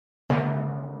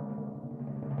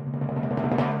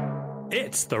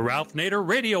It's the Ralph Nader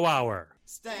Radio Hour.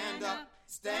 Stand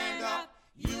up,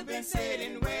 you've been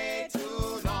sitting way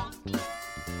too long.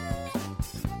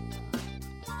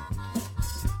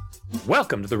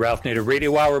 Welcome to the Ralph Nader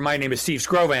Radio Hour. My name is Steve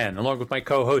Scrovan, along with my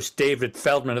co-host David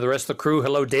Feldman and the rest of the crew.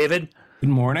 Hello, David. Good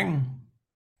morning.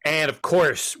 And of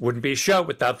course, wouldn't be a show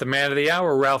without the man of the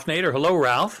hour, Ralph Nader. Hello,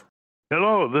 Ralph.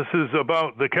 Hello, this is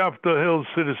about the Capitol Hill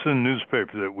Citizen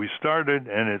newspaper that we started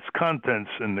and its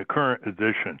contents in the current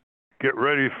edition. Get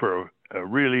ready for a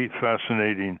really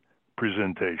fascinating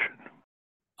presentation.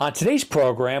 On today's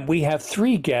program, we have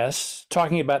three guests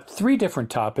talking about three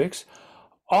different topics,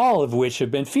 all of which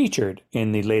have been featured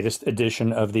in the latest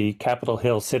edition of the Capitol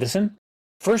Hill Citizen.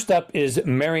 First up is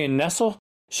Marion Nestle.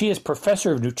 She is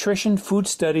Professor of Nutrition, Food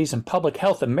Studies, and Public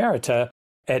Health Emerita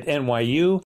at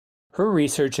NYU. Her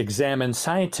research examines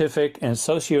scientific and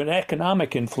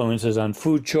socioeconomic influences on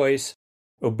food choice,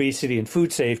 obesity, and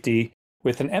food safety,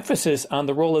 with an emphasis on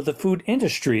the role of the food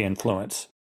industry influence.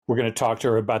 We're going to talk to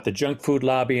her about the junk food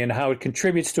lobby and how it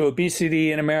contributes to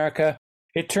obesity in America.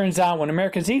 It turns out when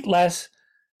Americans eat less,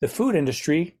 the food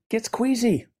industry gets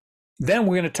queasy. Then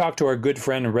we're going to talk to our good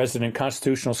friend and resident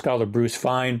constitutional scholar, Bruce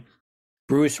Fein.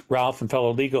 Bruce, Ralph, and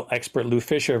fellow legal expert Lou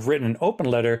Fisher have written an open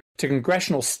letter to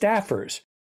congressional staffers,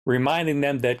 reminding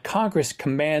them that Congress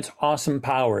commands awesome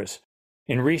powers.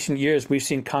 In recent years, we've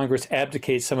seen Congress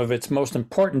abdicate some of its most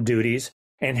important duties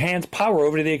and hands power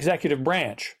over to the executive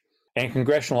branch. And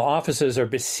congressional offices are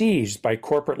besieged by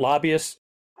corporate lobbyists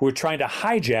who are trying to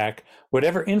hijack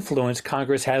whatever influence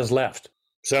Congress has left.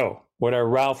 So, what are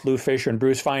Ralph, Lou Fisher, and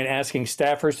Bruce Fein asking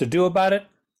staffers to do about it?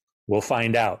 We'll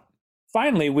find out.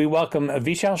 Finally, we welcome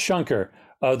Vishal Shankar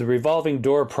of the Revolving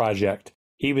Door Project.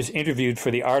 He was interviewed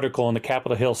for the article in the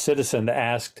Capitol Hill Citizen that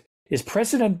asked, is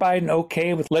President Biden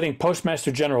okay with letting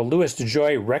Postmaster General Louis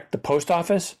DeJoy wreck the post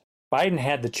office? Biden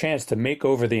had the chance to make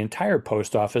over the entire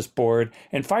post office board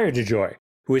and fire DeJoy,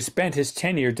 who has spent his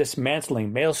tenure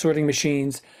dismantling mail sorting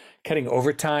machines, cutting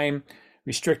overtime,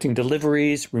 restricting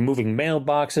deliveries, removing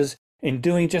mailboxes, and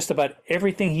doing just about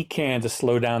everything he can to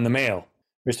slow down the mail.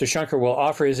 Mr. Shankar will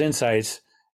offer his insights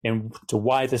into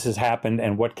why this has happened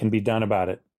and what can be done about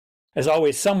it. As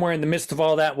always, somewhere in the midst of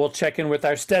all that, we'll check in with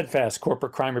our steadfast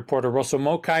corporate crime reporter, Russell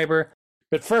Mokhiber.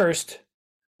 But first,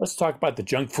 let's talk about the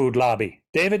junk food lobby.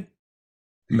 David?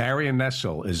 Marion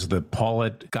Nestle is the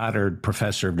Paulette Goddard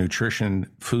Professor of Nutrition,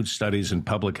 Food Studies, and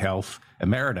Public Health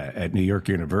Emerita at New York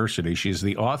University. She's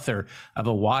the author of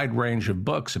a wide range of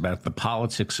books about the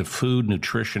politics of food,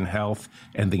 nutrition, health,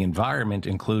 and the environment,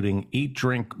 including Eat,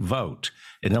 Drink, Vote,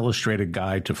 an illustrated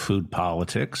guide to food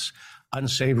politics,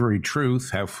 Unsavory Truth,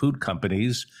 How Food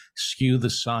Companies Skew the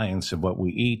Science of What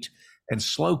We Eat, and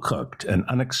Slow Cooked, An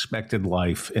Unexpected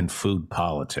Life in Food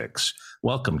Politics.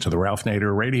 Welcome to the Ralph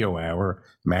Nader Radio Hour,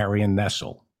 Marion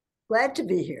Nestle. Glad to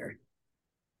be here.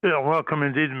 Yeah, welcome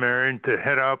indeed, Marion, to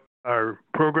head up our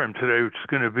program today, which is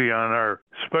going to be on our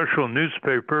special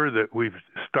newspaper that we've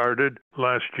started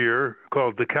last year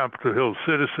called the Capitol Hill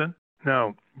Citizen.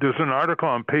 Now, there's an article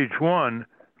on page 1,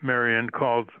 Marion,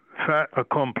 called Fait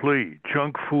Accompli,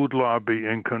 Junk Food Lobby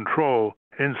in Control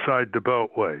Inside the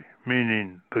Beltway,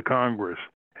 meaning the Congress,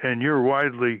 and you're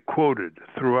widely quoted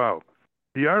throughout.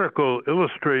 The article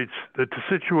illustrates that the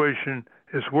situation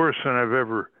is worse than I've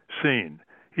ever seen.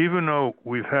 Even though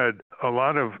we've had a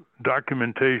lot of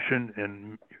documentation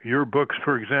in your books,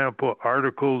 for example,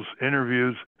 articles,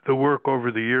 interviews, the work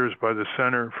over the years by the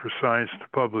Center for Science to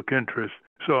Public Interest.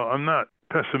 So I'm not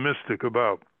pessimistic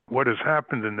about what has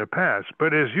happened in the past.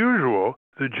 But as usual,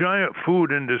 the giant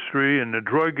food industry and the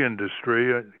drug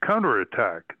industry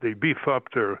counterattack. They beef up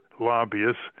their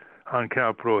lobbyists on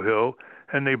Capitol Hill,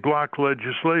 and they block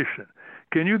legislation.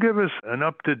 Can you give us an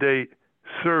up-to-date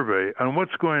survey on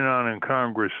what's going on in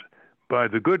Congress by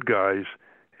the good guys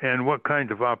and what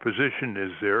kind of opposition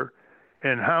is there,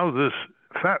 and how this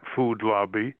fat food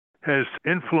lobby has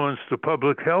influenced the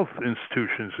public health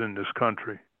institutions in this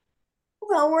country?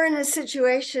 Well, we're in a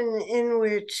situation in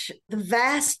which the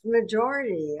vast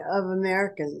majority of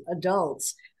American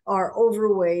adults are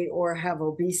overweight or have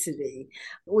obesity,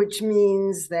 which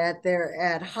means that they're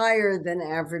at higher than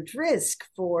average risk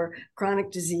for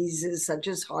chronic diseases such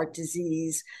as heart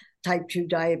disease, type 2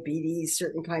 diabetes,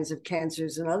 certain kinds of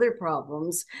cancers and other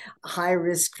problems, high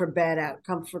risk for bad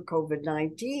outcome for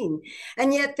COVID-19.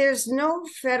 And yet there's no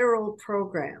federal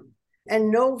program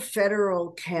and no federal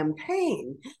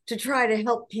campaign to try to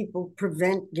help people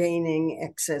prevent gaining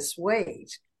excess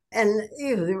weight. And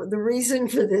the reason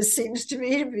for this seems to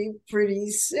me to be pretty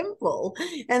simple.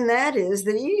 And that is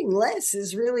that eating less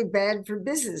is really bad for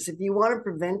business. If you want to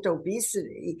prevent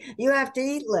obesity, you have to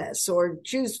eat less or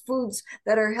choose foods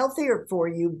that are healthier for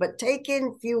you, but take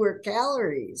in fewer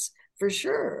calories for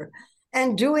sure.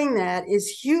 And doing that is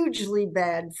hugely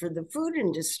bad for the food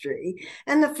industry.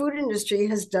 And the food industry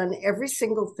has done every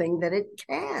single thing that it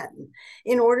can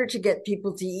in order to get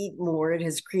people to eat more. It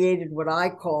has created what I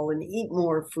call an eat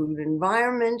more food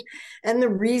environment. And the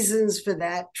reasons for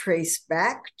that trace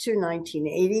back to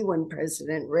 1980 when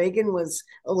President Reagan was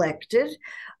elected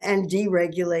and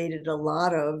deregulated a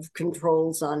lot of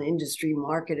controls on industry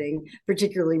marketing,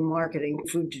 particularly marketing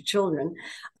food to children.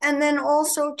 And then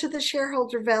also to the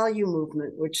shareholder value movement,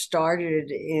 which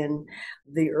started in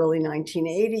the early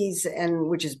 1980s and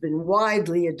which has been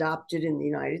widely adopted in the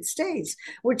United States,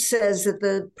 which says that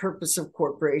the purpose of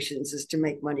corporations is to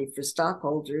make money for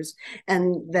stockholders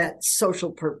and that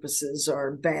social purposes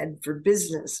are bad for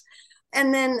business.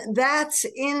 And then that's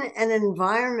in an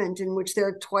environment in which there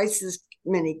are twice as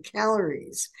many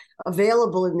calories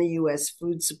available in the US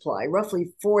food supply,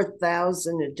 roughly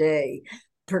 4,000 a day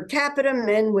per capita,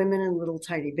 men, women, and little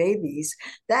tiny babies.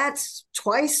 That's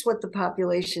twice what the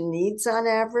population needs on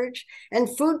average.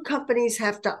 And food companies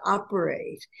have to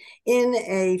operate in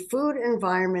a food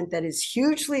environment that is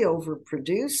hugely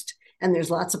overproduced, and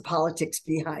there's lots of politics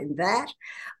behind that,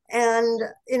 and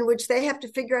in which they have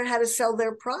to figure out how to sell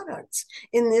their products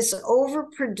in this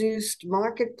overproduced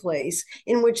marketplace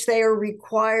in which they are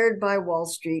required by Wall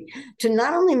Street to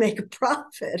not only make a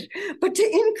profit, but to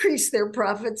increase their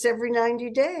profits every 90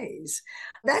 days.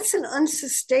 That's an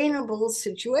unsustainable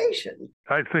situation.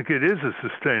 I think it is a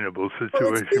sustainable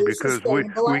situation because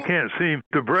we can't seem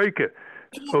to break it.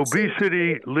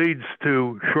 Obesity leads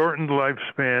to shortened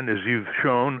lifespan, as you've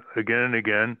shown again and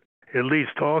again. It leads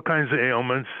to all kinds of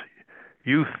ailments,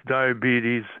 youth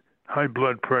diabetes, high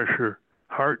blood pressure,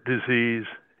 heart disease,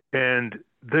 and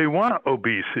they want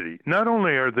obesity. Not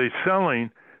only are they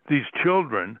selling these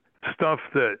children stuff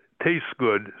that tastes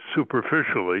good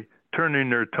superficially, turning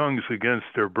their tongues against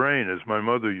their brain, as my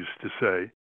mother used to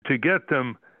say, to get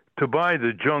them to buy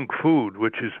the junk food,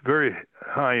 which is very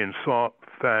high in salt,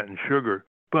 fat, and sugar.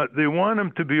 But they want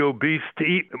them to be obese to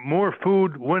eat more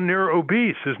food when they're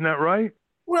obese. Isn't that right?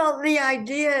 Well, the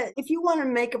idea, if you want to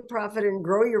make a profit and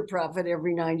grow your profit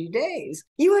every 90 days,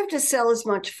 you have to sell as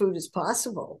much food as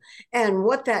possible. And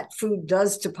what that food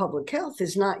does to public health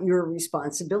is not your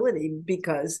responsibility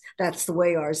because that's the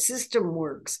way our system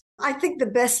works. I think the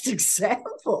best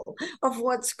example of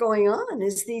what's going on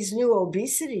is these new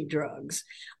obesity drugs,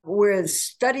 where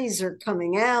studies are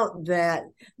coming out that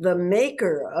the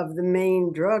maker of the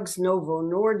main drugs, Novo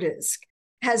Nordisk,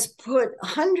 has put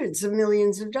hundreds of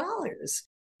millions of dollars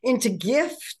into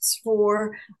gifts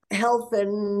for health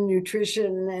and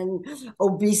nutrition and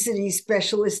obesity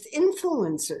specialist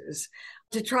influencers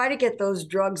to try to get those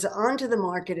drugs onto the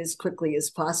market as quickly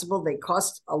as possible. They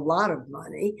cost a lot of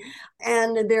money.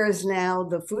 And there is now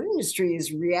the food industry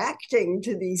is reacting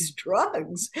to these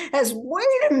drugs as, wait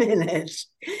a minute,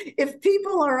 if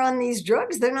people are on these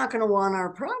drugs, they're not going to want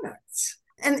our products.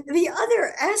 And the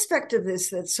other aspect of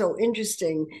this that's so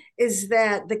interesting is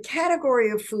that the category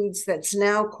of foods that's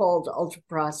now called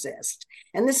ultra-processed,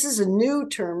 and this is a new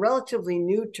term, relatively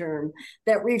new term,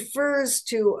 that refers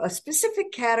to a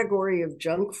specific category of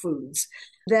junk foods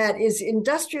that is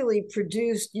industrially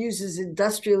produced, uses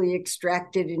industrially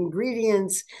extracted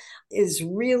ingredients, is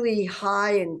really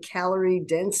high in calorie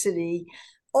density,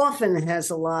 often has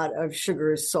a lot of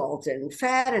sugar, salt, and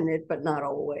fat in it, but not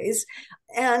always.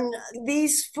 And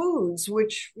these foods,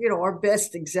 which, are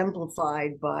best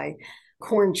exemplified by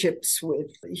corn chips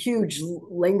with huge,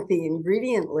 lengthy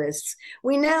ingredient lists,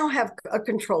 we now have a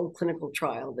controlled clinical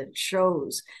trial that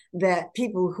shows that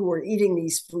people who are eating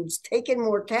these foods take in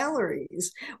more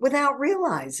calories without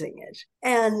realizing it.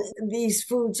 And these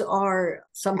foods are,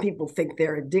 some people think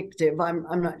they're addictive.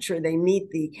 I'm not sure they meet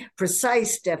the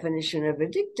precise definition of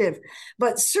addictive,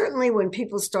 but certainly when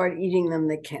people start eating them,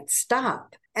 they can't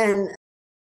stop. And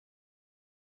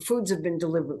foods have been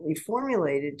deliberately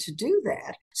formulated to do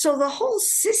that. So the whole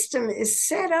system is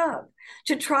set up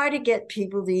to try to get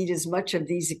people to eat as much of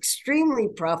these extremely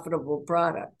profitable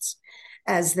products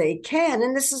as they can.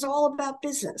 And this is all about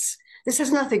business. This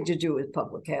has nothing to do with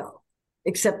public health,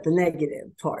 except the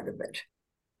negative part of it.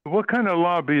 What kind of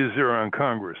lobby is there on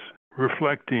Congress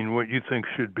reflecting what you think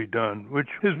should be done, which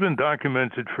has been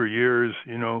documented for years?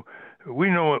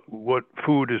 We know what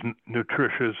food is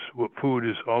nutritious, what food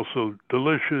is also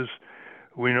delicious.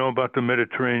 We know about the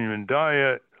Mediterranean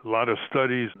diet, a lot of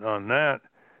studies on that.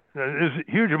 There's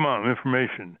a huge amount of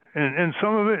information, and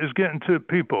some of it is getting to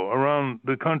people around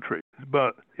the country.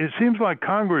 But it seems like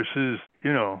Congress is,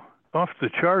 off the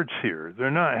charts here. They're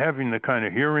not having the kind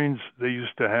of hearings they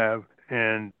used to have.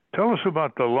 And tell us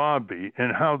about the lobby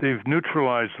and how they've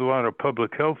neutralized a lot of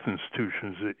public health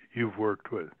institutions that you've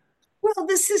worked with. Well,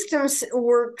 the system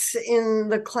works in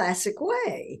the classic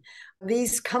way.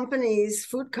 These companies,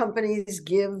 food companies,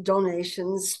 give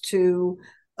donations to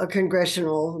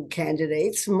congressional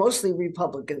candidates, mostly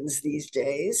Republicans these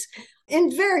days,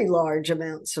 in very large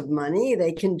amounts of money.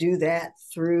 They can do that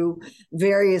through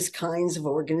various kinds of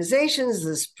organizations.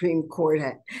 The Supreme Court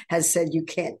has said you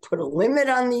can't put a limit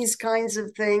on these kinds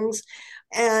of things.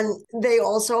 And they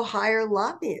also hire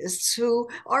lobbyists who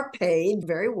are paid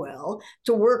very well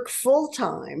to work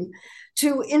full-time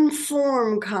to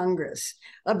inform Congress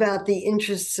about the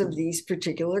interests of these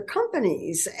particular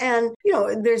companies. And,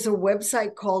 there's a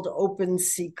website called Open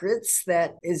Secrets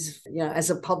that is, as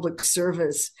a public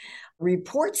service,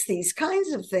 reports these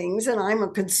kinds of things. And I'm a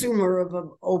consumer of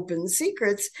Open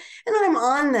Secrets. And I'm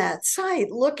on that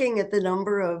site looking at the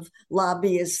number of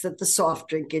lobbyists that the soft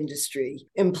drink industry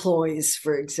employs,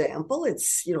 for example.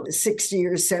 It's, 60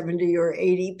 or 70 or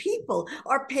 80 people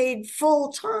are paid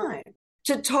full time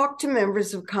to talk to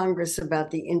members of Congress about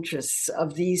the interests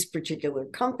of these particular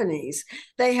companies.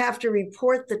 They have to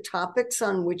report the topics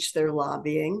on which they're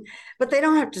lobbying, but they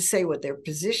don't have to say what their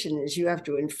position is. You have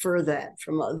to infer that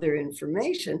from other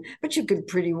information, but you can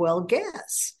pretty well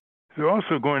guess. They're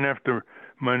also going after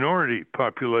minority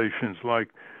populations, like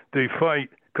they fight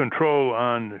control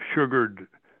on sugared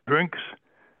drinks,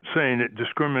 saying it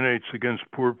discriminates against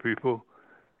poor people.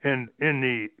 And in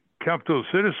the Capitol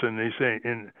Citizen, they say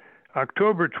in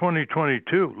October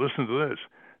 2022, listen to this,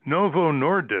 Novo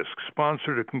Nordisk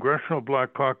sponsored a Congressional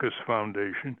Black Caucus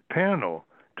Foundation panel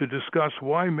to discuss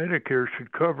why Medicare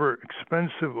should cover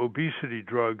expensive obesity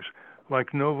drugs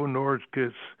like Novo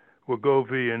Nordisk's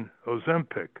Wegovy and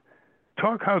Ozempic.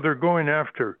 Talk how they're going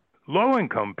after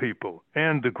low-income people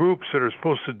and the groups that are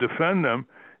supposed to defend them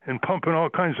and pumping all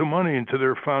kinds of money into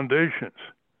their foundations.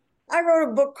 I wrote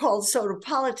a book called Soda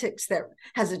Politics that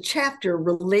has a chapter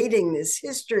relating this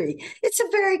history. It's a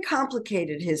very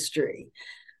complicated history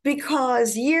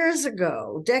because years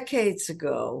ago, decades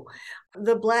ago,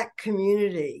 the Black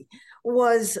community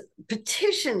was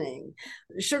petitioning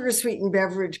sugar-sweetened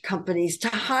beverage companies to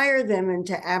hire them and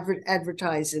to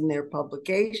advertise in their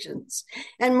publications.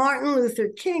 And Martin Luther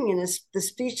King, in the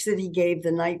speech that he gave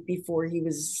the night before he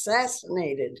was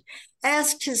assassinated,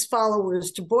 asked his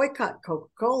followers to boycott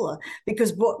Coca-Cola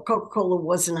because Coca-Cola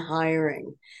wasn't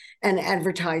hiring and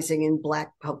advertising in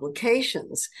Black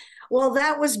publications. Well,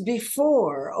 that was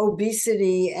before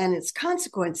obesity and its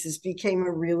consequences became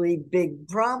a really big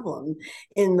problem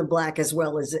in the Black as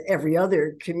well as every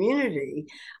other community.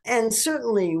 And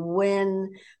certainly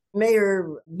when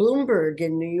Mayor Bloomberg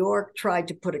in New York tried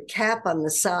to put a cap on the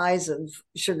size of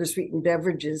sugar-sweetened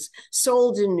beverages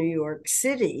sold in New York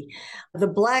City, the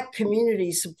Black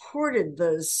community supported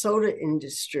the soda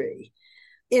industry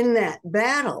in that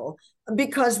battle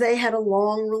because they had a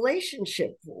long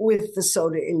relationship with the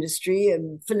soda industry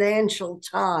and financial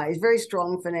ties, very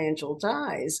strong financial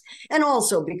ties, and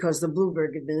also because the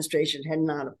Bloomberg administration had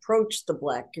not approached the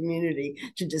Black community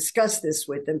to discuss this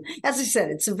with them. As I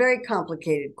said, it's a very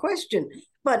complicated question,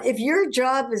 but if your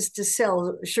job is to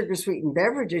sell sugar-sweetened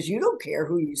beverages, you don't care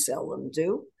who you sell them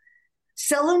to.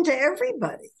 Sell them to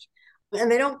everybody. And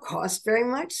they don't cost very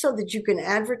much so that you can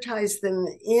advertise them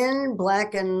in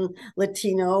Black and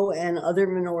Latino and other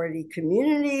minority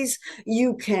communities.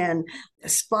 You can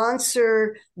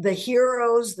sponsor the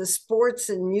heroes, the sports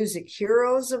and music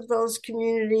heroes of those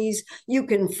communities. You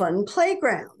can fund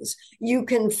playgrounds. You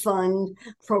can fund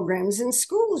programs in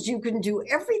schools. You can do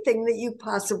everything that you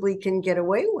possibly can get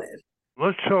away with.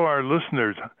 Let's show our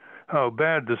listeners how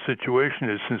bad the situation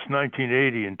is since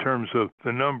 1980 in terms of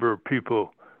the number of people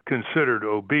considered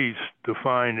obese,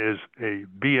 defined as a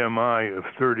BMI of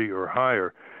 30 or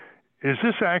higher. Is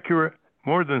this accurate?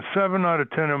 More than 7 out of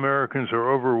 10 Americans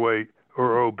are overweight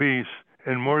or obese,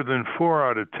 and more than 4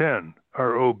 out of 10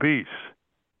 are obese.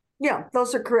 Yeah,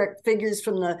 those are correct figures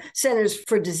from the Centers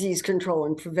for Disease Control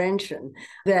and Prevention,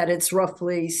 that it's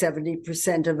roughly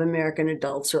 70% of American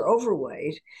adults are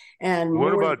overweight. And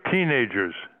what about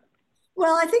teenagers?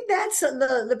 Well, I think that's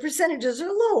the percentages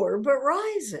are lower, but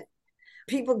rising.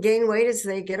 People gain weight as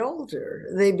they get older.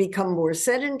 They become more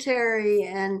sedentary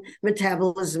and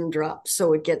metabolism drops.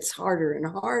 So it gets harder and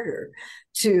harder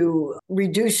to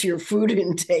reduce your food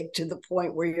intake to the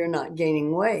point where you're not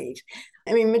gaining weight.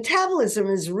 I mean, metabolism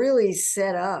is really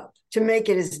set up to make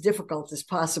it as difficult as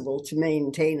possible to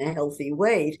maintain a healthy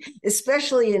weight,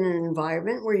 especially in an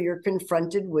environment where you're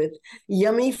confronted with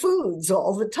yummy foods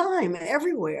all the time,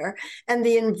 everywhere. And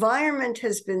the environment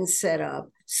has been set up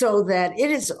so that it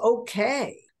is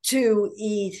okay to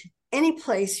eat any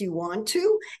place you want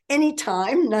to,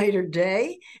 anytime, night or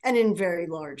day, and in very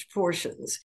large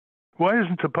portions. Why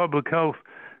isn't the public health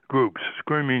groups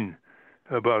screaming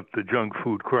about the junk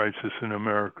food crisis in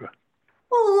America?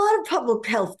 Well, a lot of public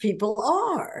health people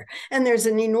are, and there's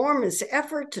an enormous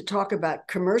effort to talk about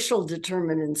commercial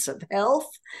determinants of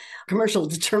health, commercial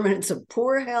determinants of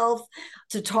poor health,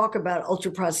 to talk about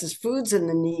ultra-processed foods and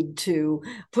the need to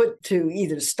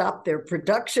either stop their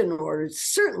production or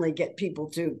certainly get people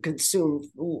to consume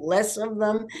less of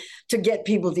them, to get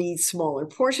people to eat smaller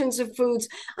portions of foods.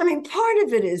 I mean, part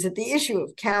of it is that the issue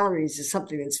of calories is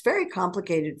something that's very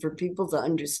complicated for people to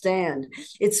understand.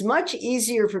 It's much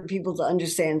easier for people to understand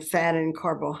fat and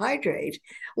carbohydrate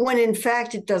when in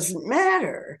fact it doesn't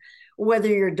matter whether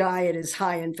your diet is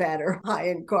high in fat or high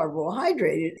in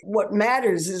carbohydrate. What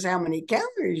matters is how many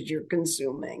calories you're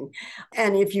consuming.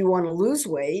 And if you want to lose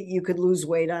weight, you could lose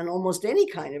weight on almost any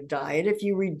kind of diet if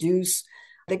you reduce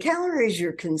the calories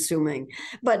you're consuming.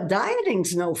 But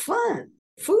dieting's no fun.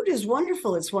 Food is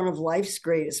wonderful. It's one of life's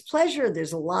greatest pleasure.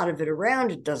 There's a lot of it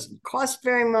around. It doesn't cost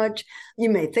very much.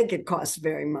 You may think it costs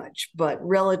very much, but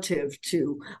relative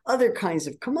to other kinds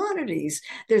of commodities,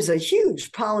 there's a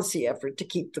huge policy effort to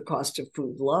keep the cost of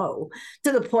food low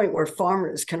to the point where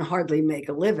farmers can hardly make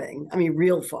a living. I mean,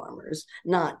 real farmers,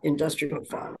 not industrial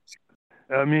farmers.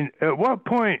 I mean, at what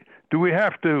point do we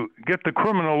have to get the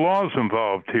criminal laws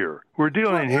involved here? We're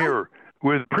dealing here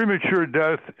with premature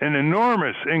death, an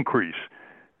enormous increase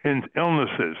in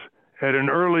illnesses at an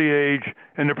early age,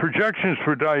 and the projections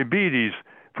for diabetes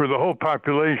for the whole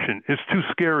population is too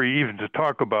scary even to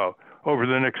talk about over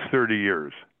the next 30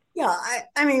 years. Yeah,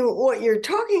 I mean, what you're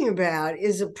talking about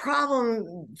is a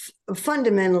problem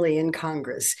fundamentally in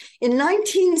Congress. In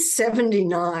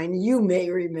 1979, you may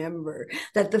remember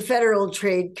that the Federal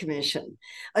Trade Commission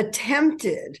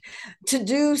attempted to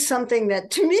do something that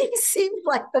to me seemed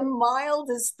like the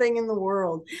mildest thing in the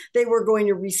world. They were going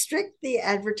to restrict the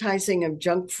advertising of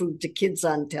junk food to kids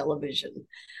on television.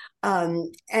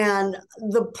 And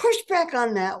the pushback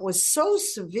on that was so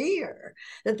severe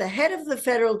that the head of the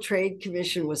Federal Trade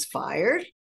Commission was fired,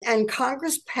 and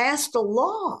Congress passed a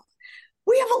law.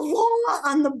 We have a law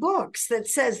on the books that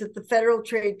says that the Federal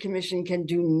Trade Commission can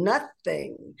do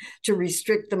nothing to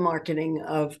restrict the marketing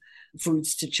of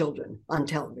foods to children on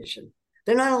television.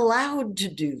 They're not allowed to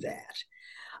do that.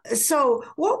 So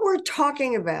what we're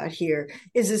talking about here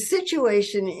is a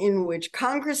situation in which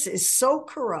Congress is so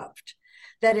corrupt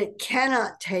that it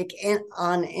cannot take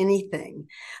on anything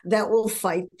that will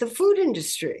fight the food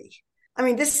industry. I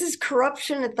mean, this is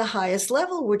corruption at the highest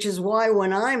level, which is why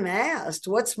when I'm asked,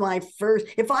 what's my first,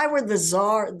 if I were the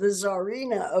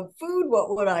czarina of food,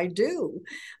 what would I do?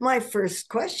 My first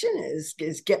question is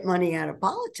get money out of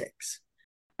politics.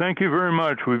 Thank you very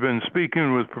much. We've been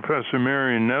speaking with Professor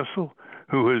Marion Nestle,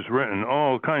 who has written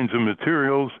all kinds of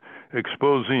materials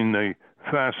exposing the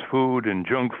fast food and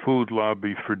junk food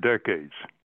lobby for decades.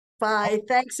 Bye.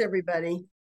 Thanks, everybody.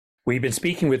 We've been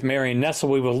speaking with Marion Nestle.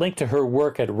 We will link to her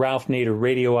work at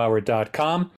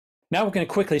ralphnaderradiohour.com. Now we're going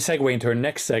to quickly segue into our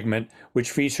next segment,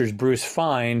 which features Bruce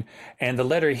Fein and the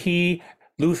letter he,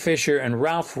 Lou Fisher, and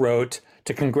Ralph wrote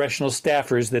to congressional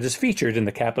staffers that is featured in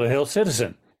the Capitol Hill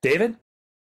Citizen. David?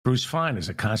 Bruce Fein is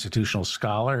a constitutional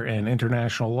scholar and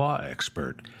international law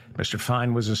expert. Mr.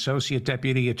 Fein was Associate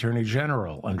Deputy Attorney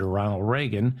General under Ronald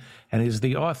Reagan and is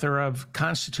the author of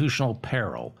Constitutional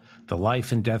Peril, The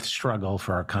Life and Death Struggle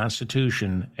for Our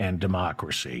Constitution and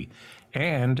Democracy,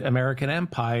 and American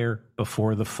Empire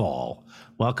Before the Fall.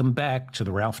 Welcome back to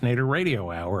the Ralph Nader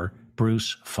Radio Hour,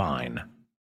 Bruce Fein.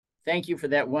 Thank you for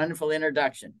that wonderful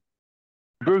introduction.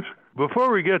 Bruce,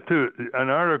 before we get to an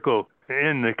article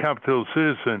in the Capitol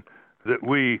Citizen that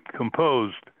we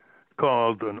composed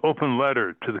called An Open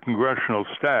Letter to the Congressional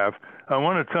Staff, I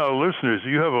want to tell listeners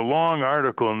you have a long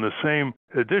article in the same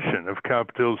edition of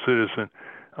Capitol Citizen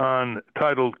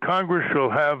titled Congress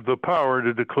Shall Have the Power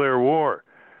to Declare War,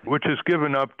 which is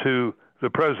given up to the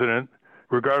president,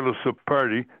 regardless of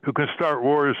party, who can start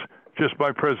wars just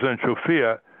by presidential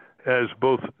fiat, as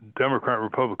both Democrat and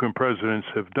Republican presidents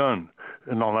have done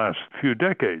in the last few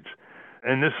decades.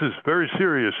 And this is very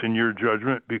serious in your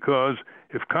judgment, because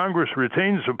if Congress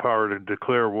retains the power to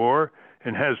declare war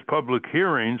and has public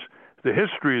hearings, the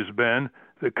history has been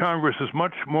that Congress is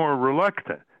much more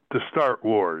reluctant to start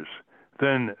wars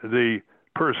than the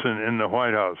person in the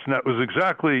White House. And that was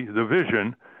exactly the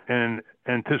vision and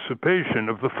anticipation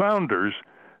of the founders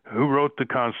who wrote the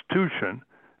Constitution,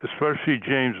 especially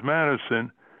James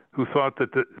Madison, who thought that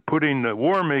putting the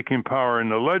war-making power in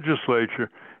the legislature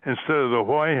instead of the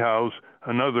White House,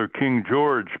 another King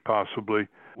George possibly,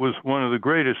 was one of the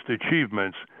greatest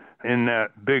achievements in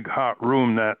that big hot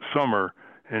room that summer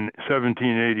in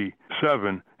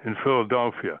 1787 in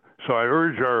Philadelphia. So I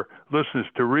urge our listeners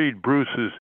to read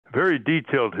Bruce's very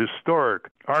detailed historic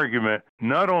argument.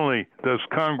 Not only does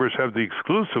Congress have the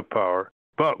exclusive power,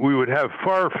 but we would have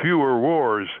far fewer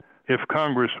wars if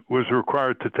Congress was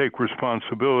required to take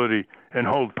responsibility and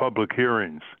hold public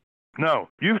hearings. Now,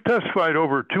 you've testified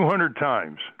over 200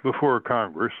 times before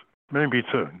Congress. Maybe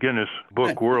it's a Guinness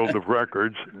Book World of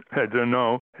Records, I don't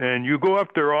know. And you go up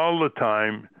there all the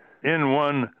time in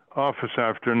one office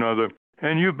after another,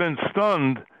 and you've been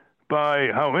stunned by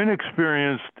how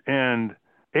inexperienced and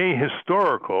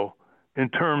ahistorical in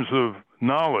terms of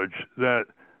knowledge that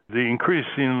the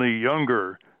increasingly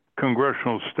younger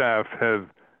congressional staff have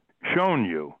shown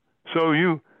you. So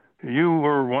you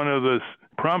were one of the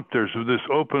prompters of this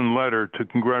open letter to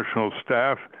congressional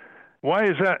staff. Why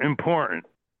is that important?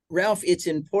 Ralph, it's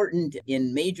important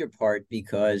in major part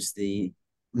because the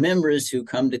members who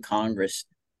come to Congress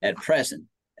at present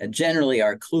generally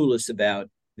are clueless about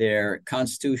their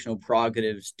constitutional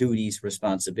prerogatives, duties,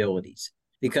 responsibilities,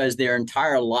 because their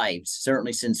entire lives,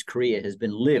 certainly since Korea, has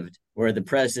been lived where the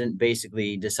president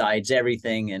basically decides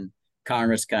everything and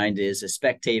Congress kind of is a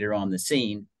spectator on the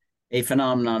scene. A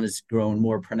phenomenon has grown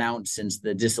more pronounced since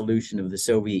the dissolution of the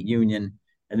Soviet Union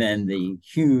and then the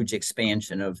huge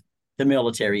expansion of the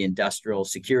military-industrial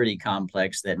security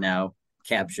complex that now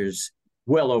captures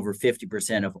well over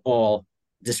 50% of all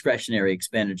discretionary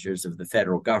expenditures of the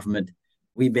federal government.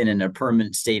 We've been in a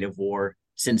permanent state of war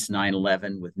since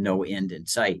 9/11 with no end in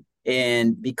sight.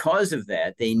 And because of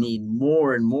that, they need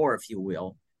more and more, if you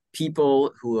will,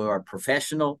 people who are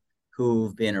professional,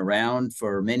 who've been around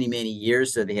for many, many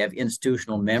years, so they have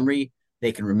institutional memory.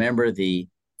 They can remember the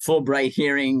Fulbright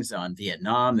hearings on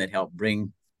Vietnam that helped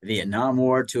bring the Vietnam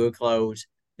War to a close.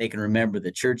 They can remember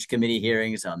the Church Committee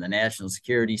hearings on the national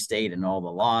security state and all the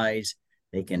lies.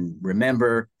 They can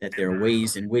remember that there are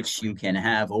ways in which you can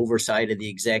have oversight of the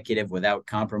executive without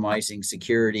compromising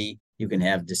security. You can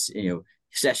have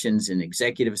sessions in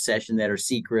executive session that are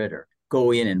secret, or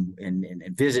go in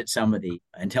and visit some of the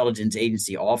intelligence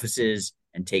agency offices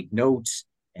and take notes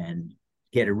and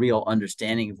get a real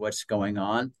understanding of what's going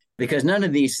on, because none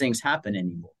of these things happen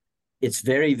anymore. It's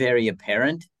very, very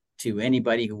apparent to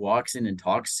anybody who walks in and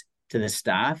talks to the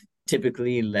staff,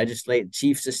 typically legislative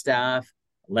chiefs of staff,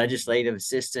 legislative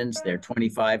assistants. They're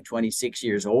 25, 26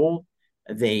 years old.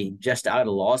 They just out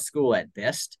of law school at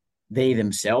best. They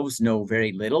themselves know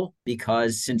very little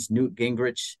because since Newt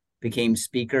Gingrich became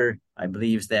speaker, I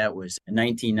believe that was in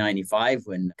 1995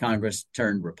 when Congress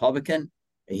turned Republican,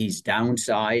 he's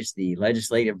downsized the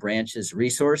legislative branch's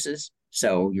resources.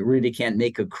 So you really can't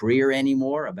make a career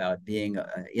anymore about being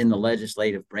in the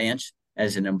legislative branch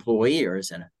as an employee or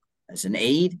as an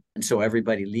aide. And so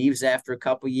everybody leaves after a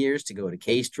couple of years to go to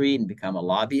K Street and become a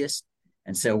lobbyist.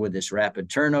 And so with this rapid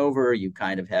turnover, you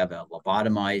kind of have a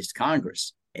lobotomized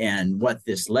Congress. And what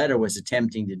this letter was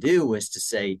attempting to do was to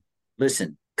say,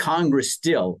 listen, Congress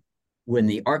still, when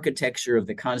the architecture of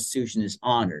the Constitution is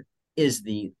honored, is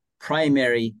the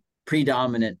primary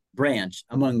predominant branch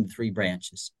among the three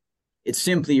branches. It's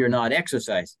simply you're not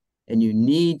exercising, and you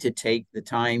need to take the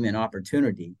time and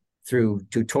opportunity through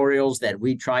tutorials that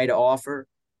we try to offer,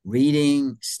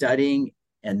 reading, studying,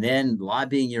 and then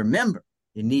lobbying your member.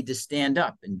 You need to stand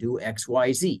up and do X,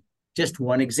 Y, Z. Just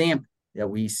one example that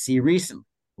we see recently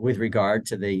with regard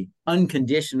to the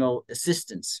unconditional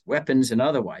assistance, weapons and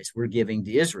otherwise, we're giving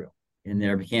to Israel in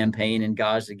their campaign in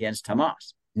Gaza against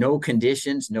Hamas. No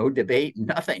conditions, no debate,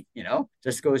 nothing,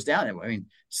 just goes down that way. I mean,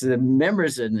 so the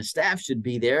members and the staff should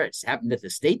be there. It's happened at the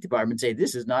State Department say,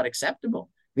 this is not acceptable.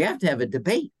 We have to have a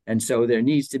debate. And so there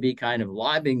needs to be kind of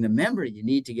lobbying the member. You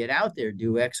need to get out there,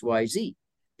 do X, Y, Z,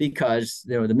 because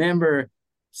the member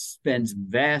spends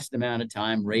vast amount of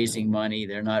time raising money.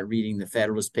 They're not reading the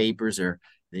Federalist Papers or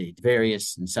the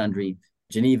various and sundry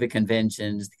Geneva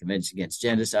Conventions, the Convention Against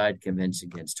Genocide, Convention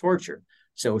Against Torture.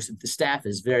 So the staff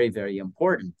is very, very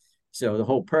important. So the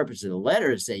whole purpose of the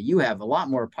letter is say you have a lot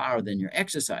more power than you're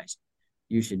exercising.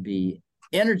 You should be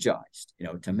energized,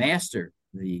 to master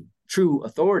the true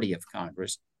authority of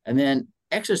Congress and then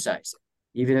exercise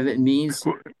it, even if it means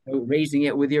raising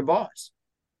it with your boss.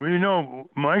 Well,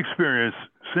 my experience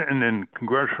sitting in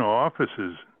congressional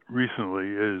offices recently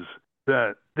is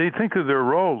that they think of their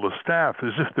role, the staff,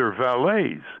 as if they're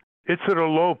valets. It's at a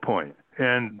low point.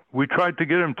 And we tried to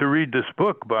get them to read this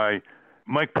book by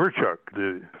Mike Perchuk,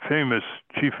 the famous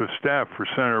chief of staff for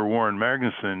Senator Warren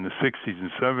Magnuson in the 60s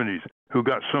and 70s, who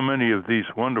got so many of these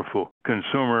wonderful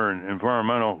consumer and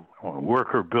environmental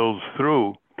worker bills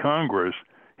through Congress,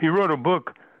 he wrote a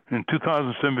book in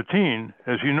 2017,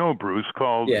 as you know, Bruce,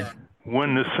 called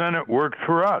When the Senate Worked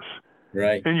for Us.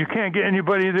 Right. And you can't get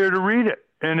anybody there to read it.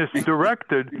 And it's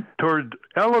directed toward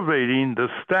elevating the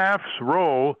staff's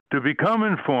role to become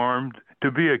informed,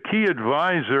 to be a key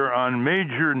advisor on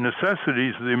major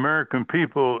necessities of the American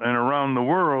people and around the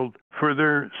world for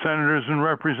their senators and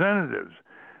representatives.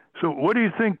 So what do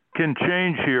you think can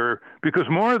change here? Because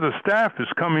more of the staff is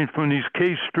coming from these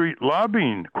K Street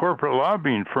lobbying, corporate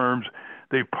lobbying firms.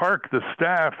 They park the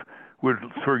staff with,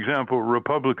 for example,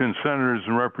 Republican senators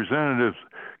and representatives,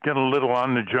 get a little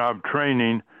on-the-job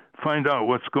training, find out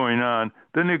what's going on.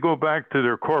 Then they go back to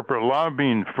their corporate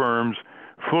lobbying firms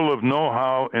full of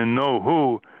know-how and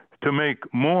know-who to make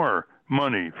more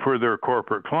money for their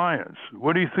corporate clients.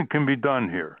 What do you think can be done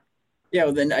here? Yeah,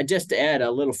 well, then just to add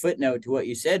a little footnote to what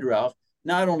you said, Ralph,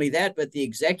 not only that, but the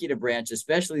executive branch,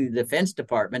 especially the Defense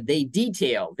Department, they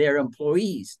detail their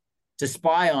employees to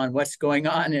spy on what's going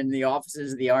on in the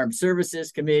offices of the Armed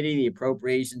Services Committee, the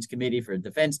Appropriations Committee for the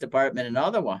Defense Department, and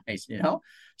otherwise,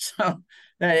 So,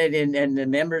 and the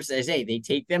members, they say, they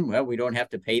take them. Well, we don't have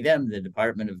to pay them. The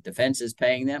Department of Defense is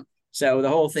paying them. So the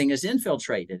whole thing is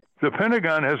infiltrated. The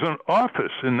Pentagon has an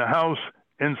office in the House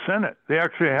and Senate. They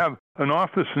actually have an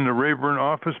office in the Rayburn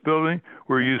office building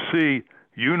where you see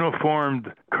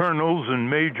uniformed colonels and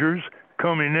majors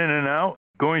coming in and out,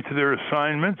 going to their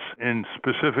assignments in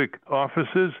specific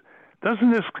offices.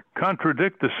 Doesn't this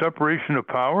contradict the separation of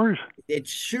powers? It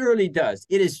surely does.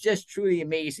 It is just truly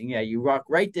amazing. Yeah, you walk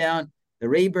right down the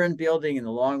Rayburn building and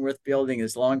the Longworth building,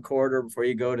 this long corridor before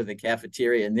you go to the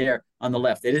cafeteria, and there on the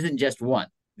left, it isn't just one.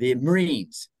 The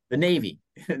Marines, the Navy,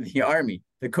 the Army,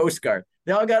 the Coast Guard,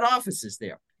 they all got offices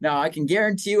there. Now, I can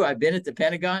guarantee you, I've been at the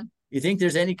Pentagon. You think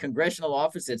there's any congressional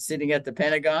office that's sitting at the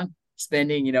Pentagon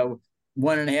spending,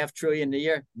 $1.5 trillion a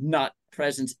year? Not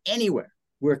presence anywhere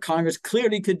where Congress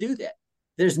clearly could do that.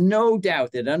 There's no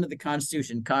doubt that under the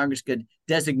Constitution, Congress could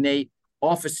designate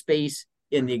office space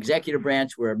in the executive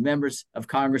branch where members of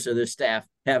Congress or their staff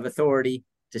have authority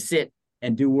to sit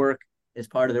and do work as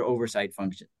part of their oversight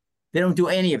function. They don't do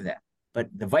any of that, but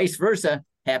the vice versa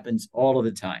happens all of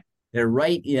the time. They're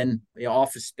right in the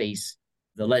office space,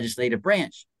 the legislative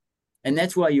branch. And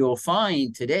that's why you'll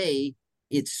find today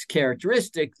it's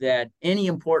characteristic that any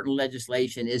important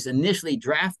legislation is initially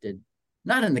drafted,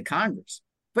 not in the Congress,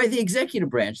 by the executive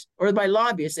branch or by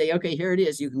lobbyists. Say, okay, here it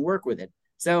is, you can work with it.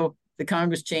 So the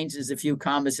Congress changes a few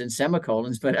commas and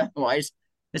semicolons, but otherwise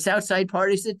it's outside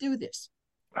parties that do this.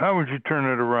 How would you turn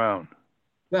it around?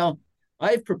 Well,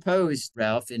 I've proposed,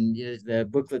 Ralph, in the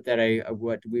booklet that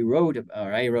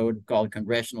I wrote called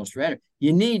Congressional Strategy,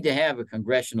 you need to have a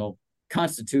congressional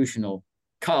constitutional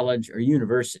college or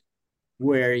university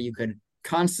where you could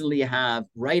constantly have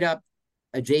right up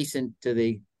adjacent to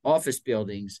the office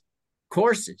buildings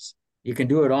courses. You can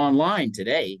do it online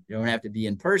today. You don't have to be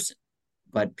in person.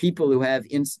 But people who have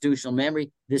institutional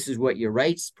memory, this is what your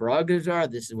rights, prerogatives are.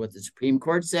 This is what the Supreme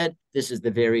Court said. This is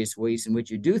the various ways in which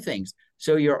you do things.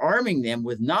 So you're arming them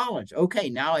with knowledge. Okay,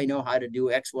 now I know how to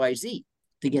do X, Y, Z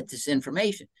to get this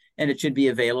information. And it should be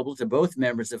available to both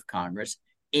members of Congress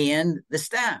and the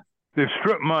staff. They've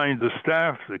stripped mined the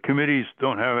staff. The committees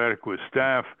don't have adequate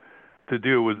staff to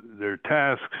deal with their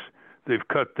tasks. They've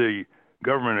cut the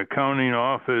government accounting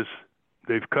office.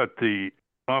 They've cut the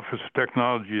Office of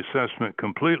Technology Assessment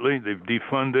completely. They've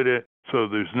defunded it, so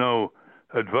there's no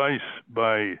advice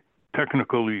by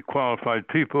technically qualified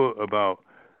people about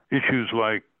issues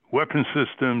like weapon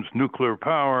systems, nuclear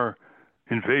power,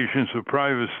 invasions of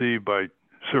privacy by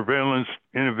surveillance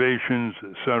innovations,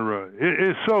 etc. It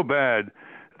is so bad.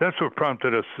 That's what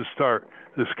prompted us to start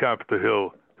this Capitol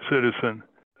Hill Citizen.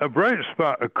 A bright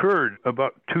spot occurred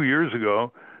about 2 years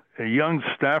ago. A young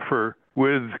staffer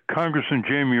with Congressman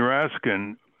Jamie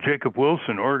Raskin, Jacob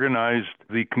Wilson, organized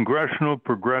the Congressional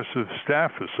Progressive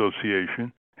Staff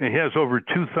Association, and he has over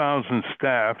 2,000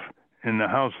 staff in the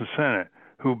House and Senate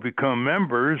who become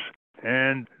members,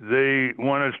 and they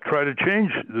want to try to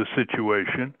change the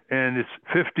situation. And it's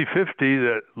 50-50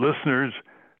 that listeners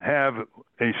have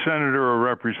a senator or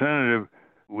representative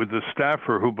with a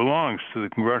staffer who belongs to the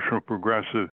Congressional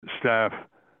Progressive Staff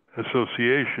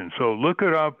Association. So look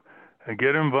it up and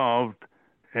get involved,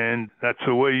 and that's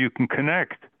a way you can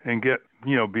connect and get,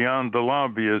 beyond the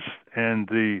lobbyists and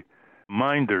the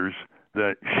minders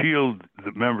that shield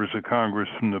the members of Congress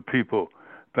from the people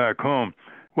back home.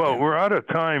 Well, we're out of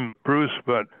time, Bruce,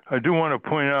 but I do want to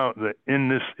point out that in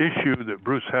this issue that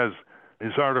Bruce has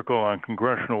his article on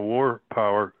congressional war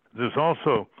power. There's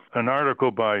also an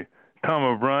article by Tom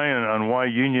O'Brien on why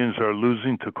unions are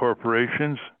losing to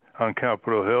corporations on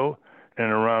Capitol Hill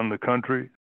and around the country.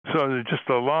 So there's just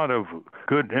a lot of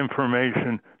good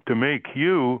information to make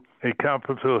you a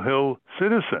Capitol Hill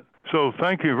citizen. So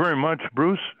thank you very much,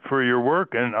 Bruce, for your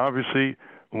work, and obviously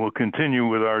we'll continue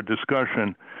with our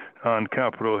discussion on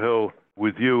Capitol Hill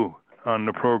with you on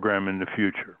the program in the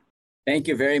future. Thank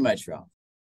you very much, Ralph.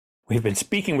 We've been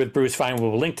speaking with Bruce Fein.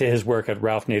 We'll link to his work at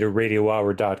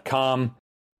ralphnaderradiohour.com.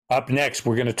 Up next,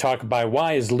 we're going to talk about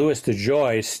why is Louis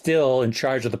DeJoy still in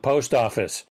charge of the post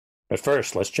office. But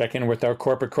first, let's check in with our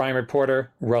corporate crime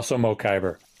reporter, Russell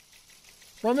Mokhiber.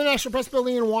 From the National Press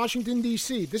Building in Washington,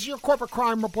 D.C., this is your Corporate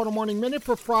Crime Reporter Morning Minute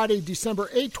for Friday, December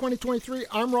 8, 2023.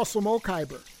 I'm Russell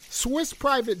Mokhiber. Swiss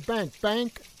private bank,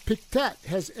 Bank Pictet,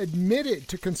 has admitted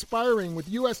to conspiring with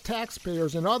U.S.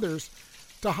 taxpayers and others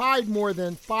to hide more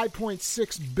than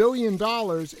 $5.6 billion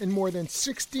in more than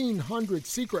 1,600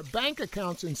 secret bank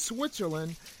accounts in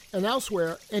Switzerland and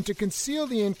elsewhere, and to conceal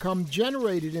the income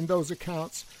generated in those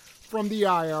accounts from the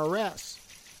IRS.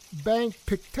 Bank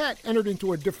Pictet entered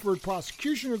into a deferred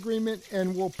prosecution agreement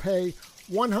and will pay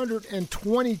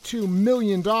 $122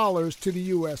 million to the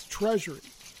U.S. Treasury.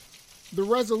 The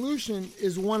resolution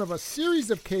is one of a series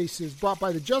of cases brought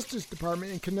by the Justice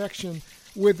Department in connection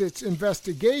with its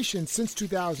investigation since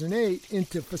 2008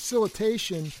 into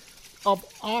facilitation of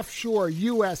offshore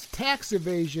U.S. tax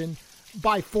evasion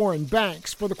by foreign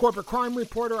banks. For the Corporate Crime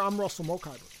Reporter, I'm Russell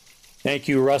Mokhiber. Thank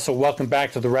you, Russell. Welcome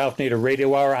back to the Ralph Nader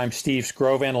Radio Hour. I'm Steve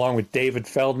Scrovan, along with David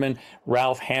Feldman,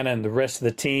 Ralph Hanna, and the rest of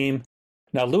the team.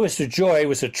 Now, Louis DeJoy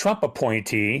was a Trump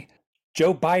appointee.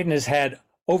 Joe Biden has had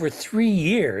over 3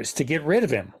 years to get rid of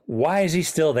him. Why is he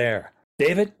still there?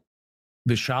 David?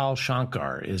 Vishal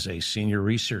Shankar is a senior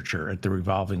researcher at the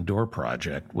Revolving Door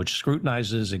Project, which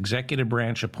scrutinizes executive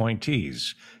branch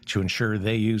appointees to ensure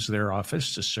they use their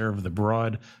office to serve the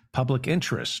broad public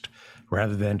interest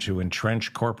rather than to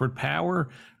entrench corporate power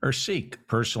or seek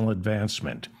personal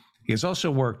advancement. He has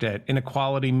also worked at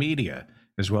Inequality Media,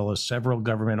 as well as several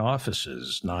government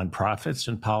offices, nonprofits,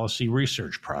 and policy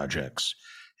research projects.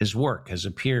 His work has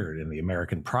appeared in the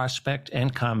American Prospect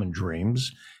and Common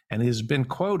Dreams, and has been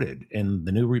quoted in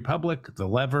The New Republic, The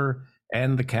Lever,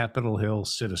 and The Capitol Hill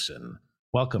Citizen.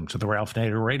 Welcome to the Ralph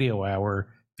Nader Radio Hour,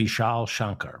 Vishal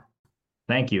Shankar.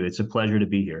 Thank you. It's a pleasure to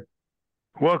be here.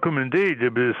 Welcome indeed,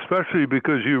 especially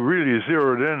because you really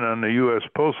zeroed in on the U.S.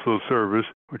 Postal Service,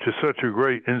 which is such a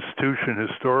great institution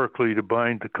historically to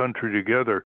bind the country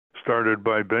together, started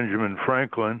by Benjamin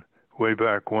Franklin way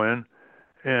back when.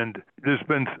 And there's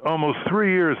been almost 3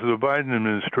 years of the Biden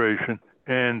administration,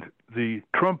 and the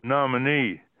Trump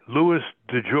nominee, Louis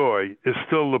DeJoy, is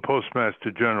still the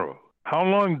Postmaster General. How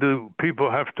long do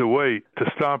people have to wait to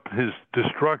stop his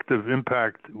destructive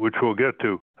impact, which we'll get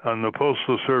to, on the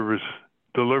Postal Service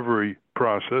delivery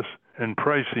process and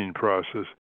pricing process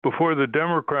before the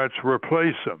Democrats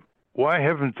replace him? Why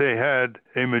haven't they had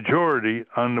a majority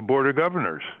on the Board of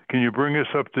Governors? Can you bring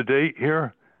us up to date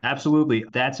here? Absolutely.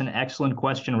 That's an excellent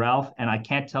question, Ralph. And I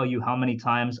can't tell you how many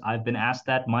times I've been asked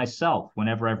that myself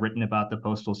whenever I've written about the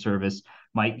Postal Service.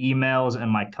 My emails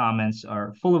and my comments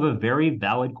are full of a very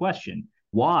valid question.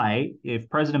 Why, if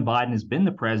President Biden has been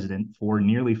the president for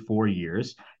nearly 4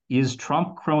 years, is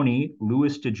Trump crony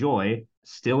Louis DeJoy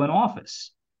still in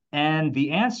office? And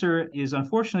the answer is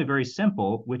unfortunately very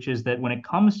simple, which is that when it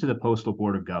comes to the Postal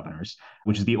Board of Governors,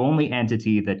 which is the only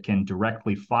entity that can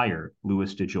directly fire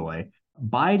Louis DeJoy,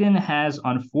 Biden has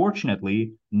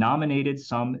unfortunately nominated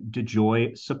some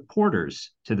DeJoy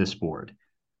supporters to this board,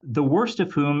 the worst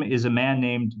of whom is a man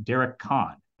named Derek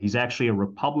Kahn. He's actually a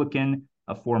Republican,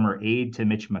 a former aide to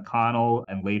Mitch McConnell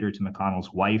and later to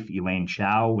McConnell's wife, Elaine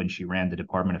Chao, when she ran the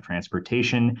Department of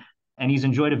Transportation. And he's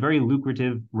enjoyed a very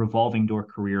lucrative revolving door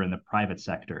career in the private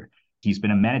sector. He's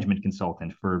been a management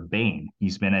consultant for Bain.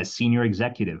 He's been a senior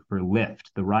executive for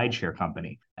Lyft, the rideshare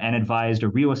company, and advised a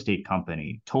real estate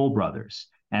company, Toll Brothers,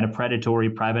 and a predatory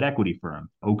private equity firm,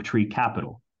 Oaktree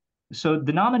Capital. So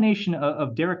the nomination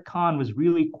of Derek Kahn was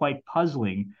really quite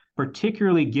puzzling,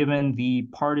 particularly given the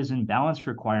partisan balance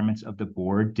requirements of the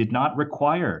board did not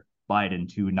require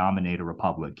Biden to nominate a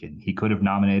Republican. He could have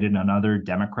nominated another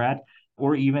Democrat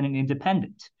or even an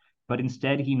independent, but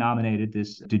instead he nominated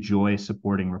this DeJoy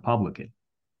supporting Republican.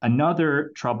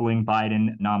 Another troubling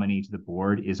Biden nominee to the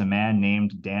board is a man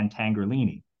named Dan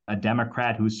Tangerlini, a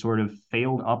Democrat who's sort of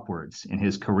failed upwards in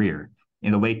his career.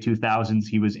 In the late 2000s,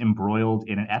 he was embroiled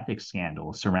in an ethics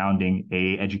scandal surrounding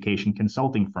an education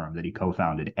consulting firm that he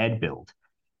co-founded, EdBuild.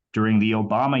 During the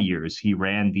Obama years, he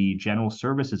ran the General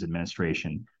Services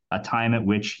Administration, a time at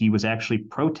which he was actually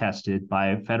protested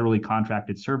by federally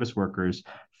contracted service workers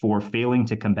for failing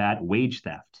to combat wage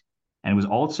theft. And it was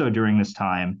also during this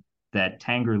time that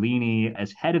Tangherlini,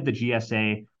 as head of the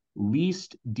GSA,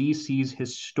 leased DC's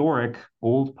historic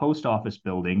old post office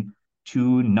building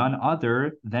to none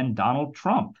other than Donald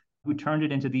Trump, who turned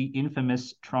it into the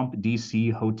infamous Trump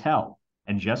DC Hotel.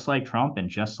 And just like Trump and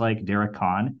just like Derek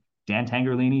Kahn, Dan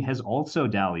Tangherlini has also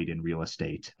dallied in real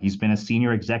estate. He's been a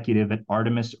senior executive at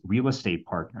Artemis Real Estate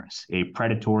Partners, a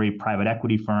predatory private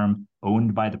equity firm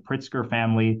owned by the Pritzker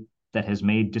family that has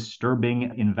made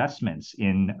disturbing investments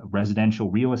in residential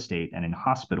real estate and in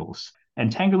hospitals.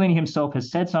 And Tangherlini himself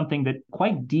has said something that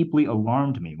quite deeply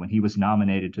alarmed me when he was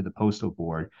nominated to the Postal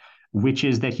Board, which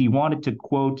is that he wanted to,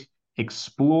 quote,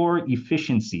 explore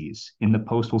efficiencies in the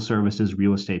Postal Service's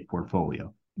real estate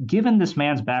portfolio. Given this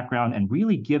man's background and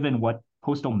really given what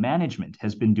postal management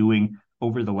has been doing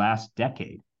over the last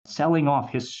decade, selling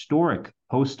off historic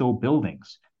postal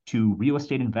buildings to real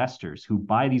estate investors who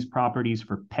buy these properties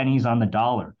for pennies on the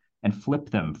dollar and flip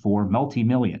them for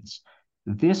multi-millions.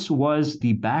 This was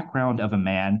the background of a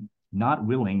man not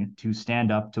willing to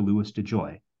stand up to Louis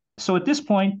DeJoy. So at this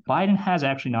point, Biden has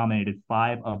actually nominated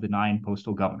 5 of the 9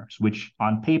 postal governors, which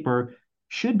on paper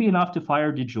should be enough to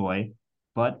fire DeJoy.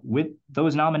 But with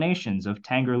those nominations of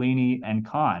Tangherlini and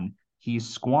Kahn, he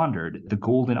squandered the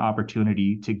golden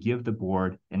opportunity to give the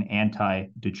board an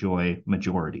anti-DeJoy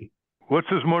majority. What's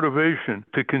his motivation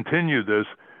to continue this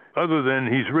other than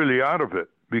he's really out of it?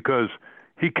 Because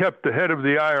he kept the head of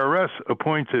the IRS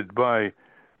appointed by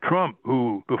Trump,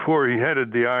 who, before he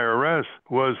headed the IRS,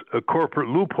 was a corporate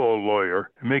loophole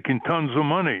lawyer making tons of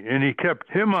money. And he kept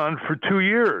him on for 2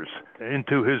 years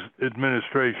into his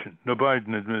administration, the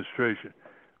Biden administration.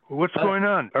 What's going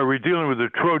on? Are we dealing with a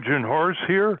Trojan horse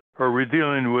here? Or are we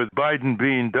dealing with Biden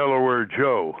being Delaware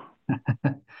Joe?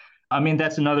 I mean,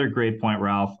 that's another great point,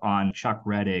 Ralph, on Chuck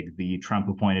Rettig, the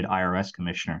Trump-appointed IRS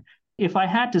commissioner. If I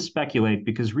had to speculate,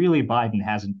 because really Biden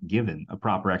hasn't given a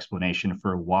proper explanation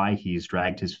for why he's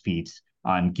dragged his feet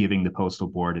on giving the Postal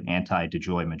Board an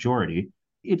anti-DeJoy majority,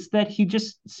 it's that he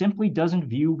just simply doesn't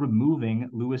view removing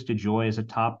Louis DeJoy as a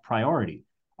top priority.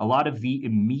 A lot of the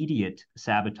immediate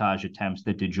sabotage attempts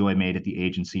that DeJoy made at the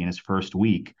agency in his first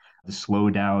week, the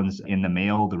slowdowns in the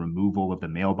mail, the removal of the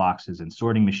mailboxes and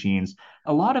sorting machines,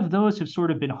 a lot of those have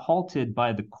sort of been halted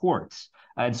by the courts.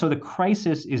 And so the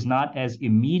crisis is not as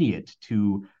immediate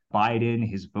to Biden,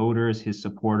 his voters, his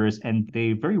supporters, and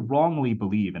they very wrongly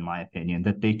believe, in my opinion,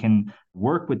 that they can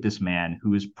work with this man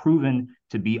who is proven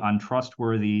to be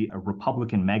untrustworthy, a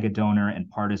Republican mega donor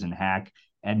and partisan hack,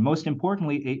 and most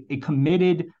importantly, a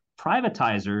committed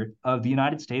privatizer of the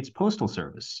United States Postal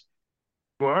Service.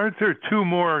 Well, aren't there 2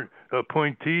 more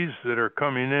appointees that are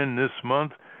coming in this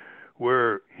month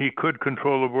where he could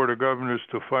control the Board of Governors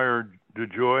to fire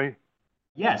DeJoy?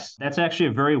 Yes, that's actually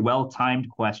a very well-timed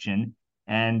question.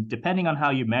 And depending on how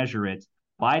you measure it,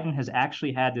 Biden has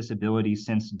actually had this ability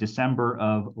since December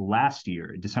of last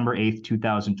year. December 8th,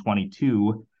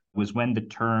 2022 was when the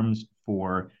terms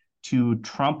for 2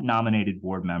 Trump-nominated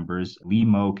board members, Lee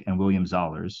Moak and William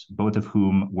Zollars, both of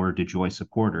whom were DeJoy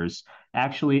supporters,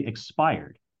 actually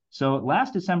expired. So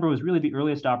last December was really the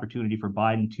earliest opportunity for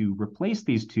Biden to replace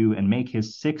these 2 and make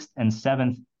his 6th and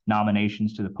 7th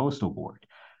nominations to the Postal Board.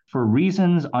 For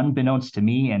reasons unbeknownst to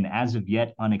me and as of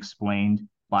yet unexplained,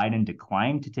 Biden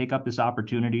declined to take up this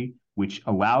opportunity, which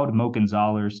allowed Moak and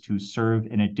Zollars to serve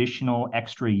an additional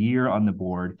extra year on the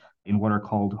board in what are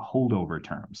called holdover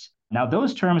terms. Now,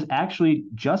 those terms actually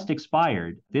just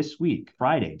expired this week,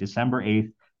 Friday, December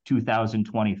 8th,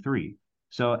 2023.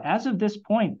 So as of this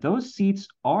point, those seats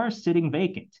are sitting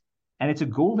vacant. And it's a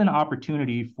golden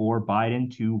opportunity for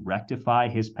Biden to rectify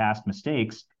his past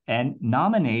mistakes and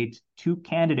nominate 2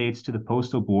 candidates to the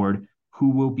Postal Board who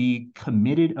will be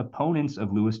committed opponents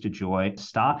of Louis DeJoy,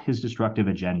 stop his destructive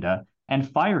agenda, and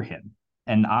fire him.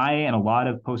 And I and a lot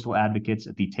of postal advocates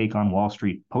at the Take on Wall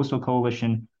Street Postal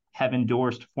Coalition have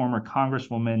endorsed former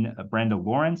Congresswoman Brenda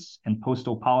Lawrence and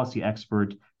postal policy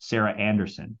expert Sarah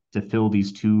Anderson to fill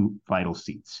these 2 vital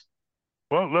seats.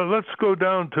 Well, let's go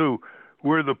down to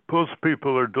where the post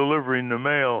people are delivering the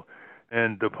mail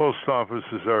and the post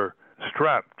offices are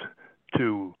strapped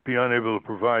to be unable to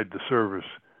provide the service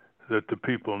that the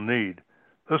people need.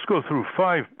 Let's go through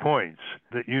 5 points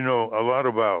that you know a lot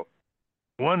about.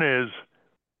 One is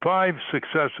 5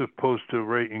 successive postal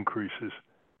rate increases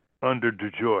under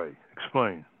DeJoy.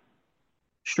 Explain.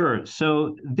 Sure.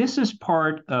 So this is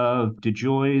part of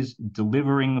DeJoy's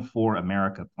Delivering for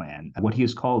America plan, what he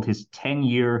has called his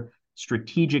 10-year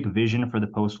strategic vision for the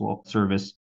Postal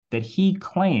Service. that he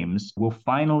claims will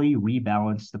finally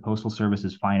rebalance the Postal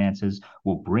Service's finances,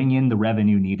 will bring in the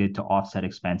revenue needed to offset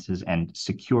expenses and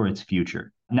secure its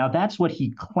future. Now, that's what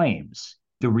he claims.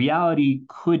 The reality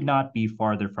could not be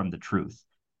farther from the truth.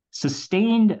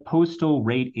 Sustained postal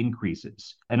rate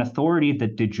increases, an authority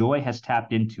that DeJoy has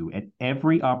tapped into at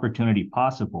every opportunity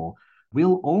possible,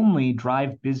 will only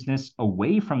drive business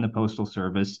away from the Postal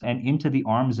Service and into the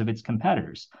arms of its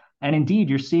competitors. And indeed,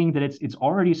 you're seeing that it's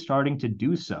already starting to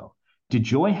do so.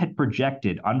 DeJoy had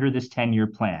projected under this 10-year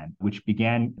plan, which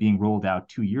began being rolled out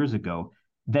 2 years ago,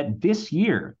 that this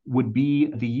year would be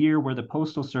the year where the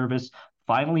Postal Service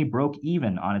finally broke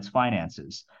even on its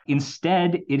finances.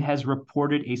 Instead, it has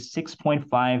reported a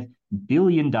 $6.5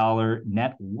 billion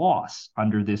net loss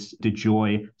under this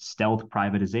DeJoy stealth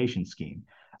privatization scheme.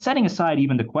 Setting aside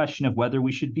even the question of whether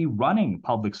we should be running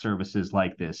public services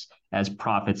like this as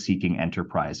profit-seeking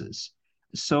enterprises.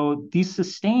 So these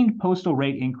sustained postal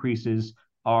rate increases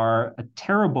are a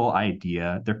terrible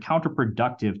idea. They're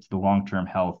counterproductive to the long-term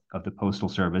health of the Postal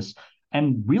Service,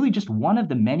 and really just one of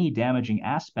the many damaging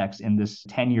aspects in this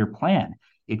 10-year plan.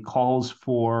 It calls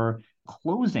for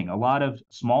closing a lot of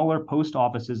smaller post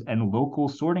offices and local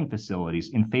sorting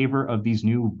facilities in favor of these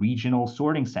new regional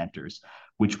sorting centers,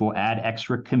 which will add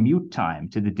extra commute time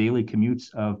to the daily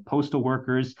commutes of postal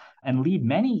workers and lead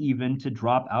many even to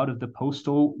drop out of the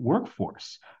postal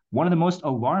workforce. One of the most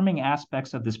alarming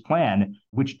aspects of this plan,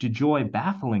 which DeJoy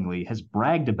bafflingly has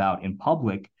bragged about in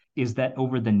public, is that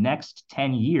over the next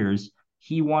 10 years,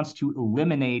 he wants to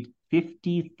eliminate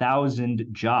 50,000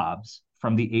 jobs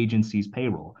from the agency's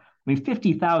payroll. I mean,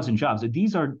 50,000 jobs.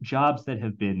 These are jobs that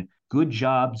have been good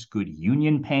jobs, good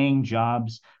union-paying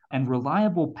jobs, and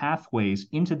reliable pathways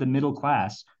into the middle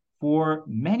class for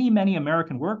many, many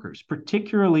American workers,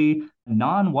 particularly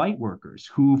non-white workers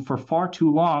who for far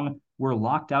too long were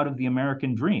locked out of the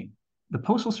American dream. The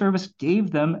Postal Service gave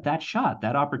them that shot,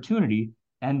 that opportunity,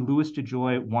 and Louis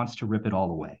DeJoy wants to rip it all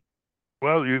away.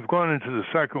 Well, you've gone into the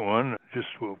second one, just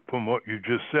from what you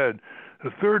just said.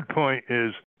 The third point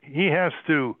is he has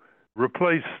to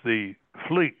replace the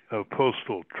fleet of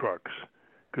postal trucks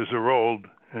because they're old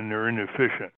and they're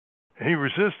inefficient. He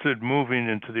resisted moving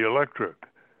into the electric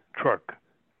truck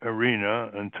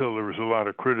arena until there was a lot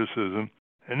of criticism.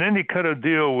 And then he cut a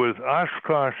deal with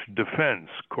Oshkosh Defense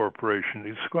Corporation.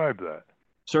 Describe that.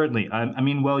 Certainly.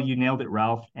 Well, you nailed it,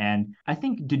 Ralph. And I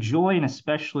think DeJoy and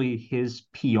especially his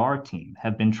PR team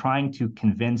have been trying to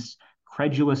convince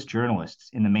credulous journalists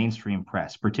in the mainstream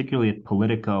press, particularly at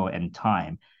Politico and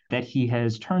Time, that he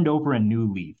has turned over a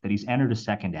new leaf, that he's entered a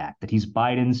second act, that he's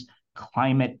Biden's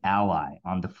climate ally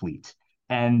on the fleet.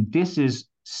 And this is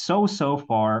so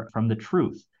far from the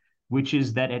truth, which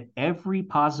is that at every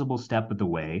possible step of the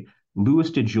way, Louis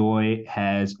DeJoy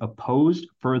has opposed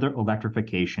further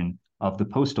electrification of the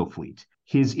postal fleet.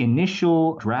 His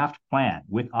initial draft plan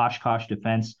with Oshkosh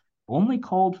Defense only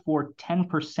called for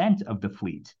 10% of the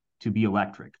fleet to be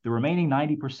electric. The remaining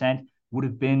 90% would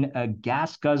have been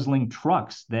gas-guzzling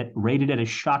trucks that rated at a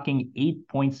shocking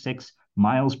 8.6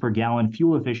 miles per gallon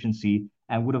fuel efficiency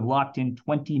and would have locked in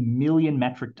 20 million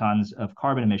metric tons of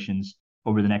carbon emissions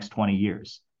over the next 20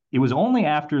 years. It was only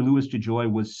after Louis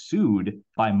DeJoy was sued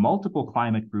by multiple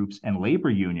climate groups and labor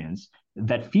unions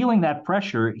that, feeling that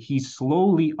pressure, he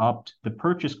slowly upped the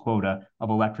purchase quota of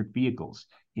electric vehicles,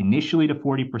 initially to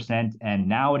 40% and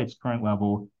now at its current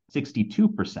level,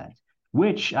 62%,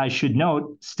 which I should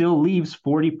note still leaves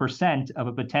 40% of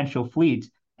a potential fleet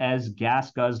as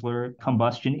gas guzzler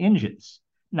combustion engines.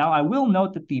 Now, I will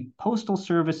note that the Postal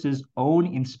Service's own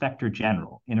Inspector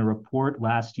General, in a report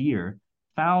last year,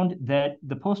 found that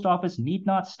the post office need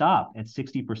not stop at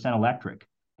 60% electric.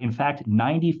 In fact,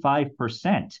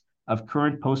 95% of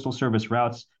current Postal Service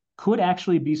routes could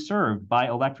actually be served by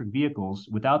electric vehicles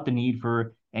without the need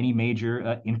for any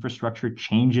major infrastructure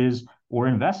changes or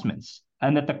investments,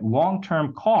 and that the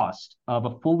long-term cost of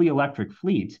a fully electric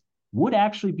fleet would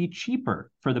actually be cheaper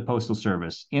for the Postal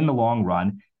Service in the long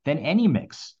run than any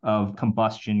mix of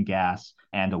combustion gas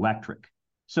and electric.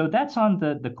 So that's on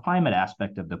the climate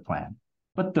aspect of the plan.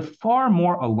 But the far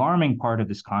more alarming part of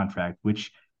this contract,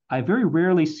 which I very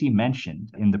rarely see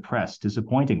mentioned in the press,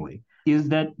 disappointingly, is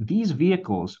that these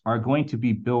vehicles are going to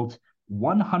be built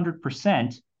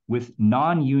 100% with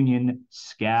non-union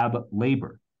scab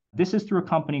labor. This is through a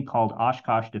company called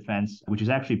Oshkosh Defense, which is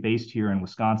actually based here in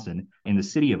Wisconsin, in the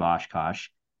city of Oshkosh,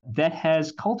 that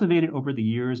has cultivated over the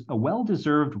years a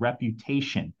well-deserved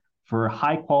reputation for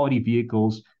high-quality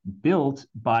vehicles built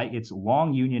by its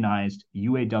long unionized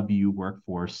UAW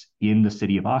workforce in the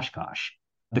city of Oshkosh.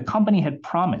 The company had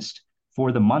promised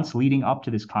for the months leading up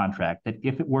to this contract that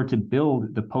if it were to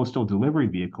build the postal delivery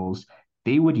vehicles,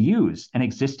 they would use an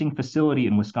existing facility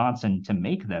in Wisconsin to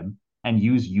make them and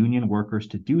use union workers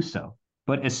to do so.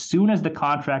 But as soon as the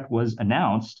contract was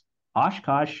announced,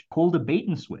 Oshkosh pulled a bait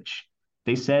and switch.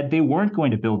 They said they weren't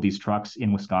going to build these trucks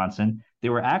in Wisconsin. They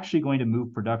were actually going to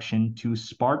move production to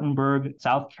Spartanburg,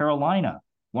 South Carolina,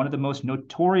 one of the most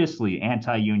notoriously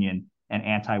anti-union and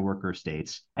anti-worker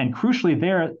states. And crucially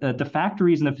there, the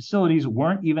factories and the facilities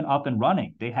weren't even up and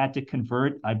running. They had to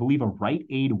convert, I believe, a Rite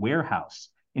Aid warehouse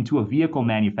into a vehicle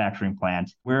manufacturing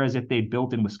plant, whereas if they'd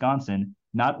built in Wisconsin,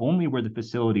 not only were the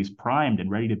facilities primed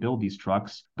and ready to build these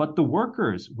trucks, but the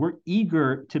workers were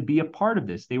eager to be a part of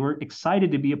this. They were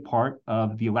excited to be a part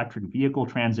of the electric vehicle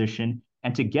transition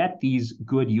and to get these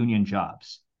good union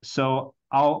jobs. So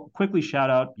I'll quickly shout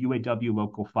out UAW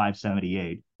Local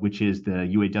 578, which is the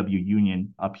UAW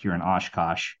union up here in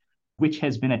Oshkosh, which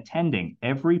has been attending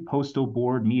every postal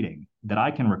board meeting that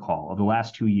I can recall of the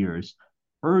last 2 years,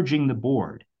 urging the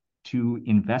board to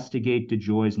investigate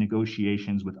DeJoy's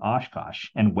negotiations with Oshkosh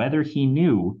and whether he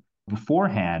knew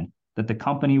beforehand that the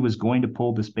company was going to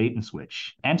pull this bait and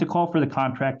switch, and to call for the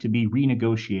contract to be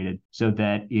renegotiated so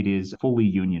that it is fully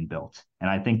union built. And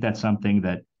I think that's something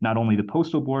that not only the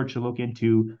postal board should look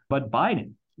into, but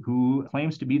Biden, who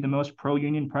claims to be the most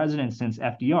pro-union president since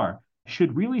FDR,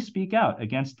 should really speak out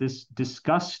against this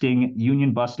disgusting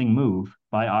union-busting move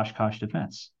by Oshkosh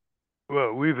Defense.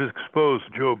 Well, we've exposed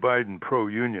Joe Biden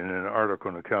pro-union in an article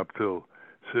in the Capitol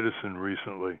Citizen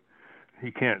recently.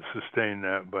 He can't sustain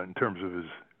that, but in terms of his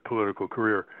political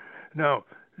career. Now,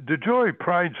 DeJoy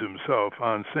prides himself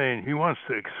on saying he wants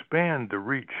to expand the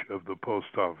reach of the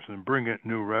post office and bring in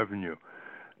new revenue.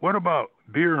 What about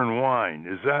beer and wine?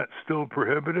 Is that still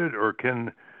prohibited, or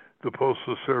can the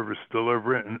Postal Service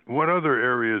deliver it? And what other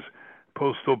areas,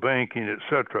 postal banking,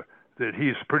 etc., that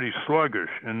he's pretty sluggish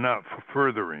and not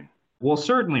furthering? Well,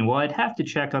 certainly. Well, I'd have to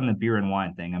check on the beer and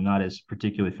wine thing. I'm not as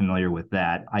particularly familiar with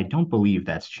that. I don't believe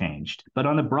that's changed. But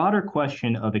on the broader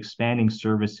question of expanding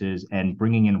services and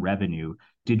bringing in revenue,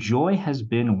 DeJoy has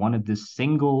been one of the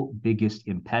single biggest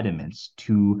impediments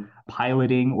to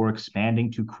piloting or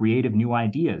expanding to creative new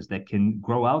ideas that can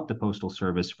grow out the Postal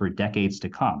Service for decades to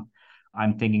come.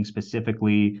 I'm thinking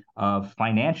specifically of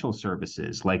financial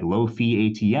services like low-fee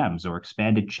ATMs or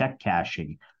expanded check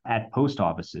cashing at post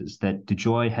offices that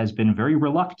DeJoy has been very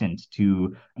reluctant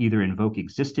to either invoke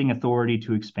existing authority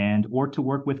to expand or to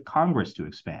work with Congress to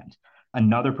expand.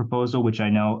 Another proposal, which I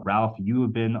know, Ralph, you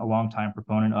have been a longtime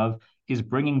proponent of, is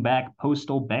bringing back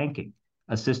postal banking,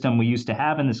 a system we used to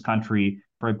have in this country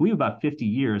for, I believe, about 50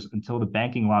 years until the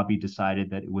banking lobby decided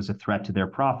that it was a threat to their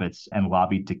profits and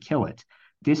lobbied to kill it.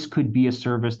 This could be a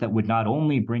service that would not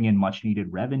only bring in much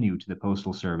needed revenue to the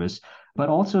Postal Service, but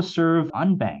also serve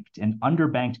unbanked and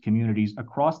underbanked communities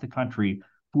across the country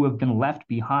who have been left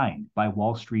behind by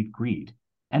Wall Street greed.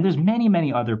 And there's many,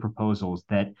 many other proposals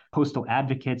that postal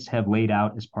advocates have laid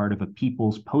out as part of a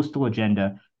people's postal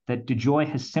agenda that DeJoy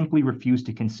has simply refused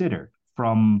to consider,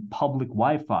 from public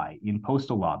Wi-Fi in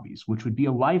postal lobbies, which would be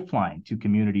a lifeline to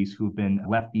communities who have been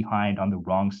left behind on the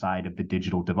wrong side of the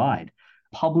digital divide,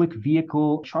 public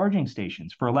vehicle charging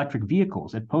stations for electric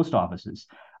vehicles at post offices,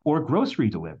 or grocery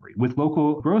delivery with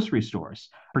local grocery stores,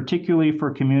 particularly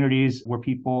for communities where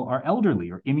people are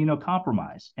elderly or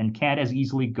immunocompromised and can't as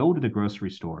easily go to the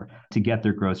grocery store to get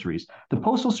their groceries. The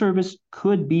Postal Service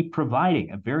could be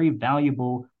providing a very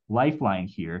valuable lifeline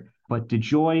here, but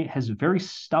DeJoy has very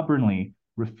stubbornly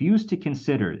refused to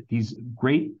consider these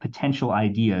great potential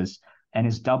ideas and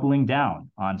is doubling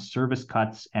down on service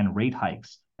cuts and rate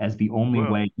hikes as the only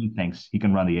way he thinks he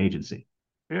can run the agency.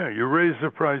 Yeah, you raise the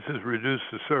prices, reduce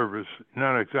the service,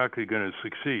 not exactly going to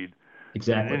succeed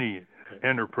in any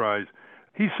enterprise.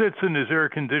 He sits in his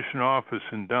air-conditioned office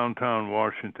in downtown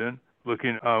Washington,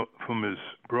 looking out from his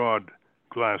broad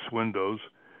glass windows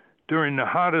during the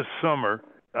hottest summer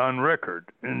on record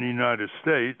in the United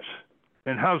States.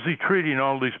 And how's he treating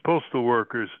all these postal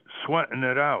workers, sweating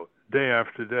it out day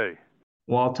after day?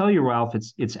 Well, I'll tell you, Ralph,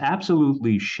 it's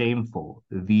absolutely shameful,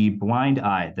 the blind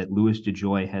eye that Louis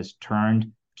DeJoy has turned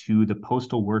to the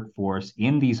postal workforce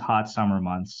in these hot summer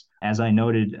months. As I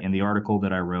noted in the article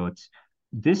that I wrote,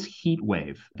 this heat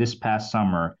wave this past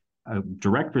summer, a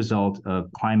direct result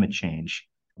of climate change,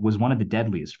 was one of the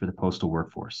deadliest for the postal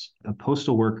workforce. A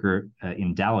postal worker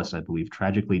in Dallas, I believe,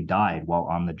 tragically died while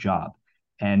on the job.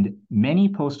 And many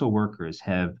postal workers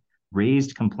have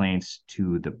raised complaints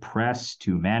to the press,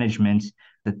 to management,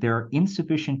 that there are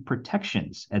insufficient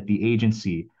protections at the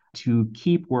agency to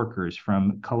keep workers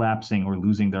from collapsing or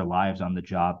losing their lives on the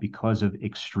job because of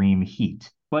extreme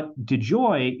heat. But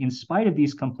DeJoy, in spite of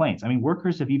these complaints, I mean,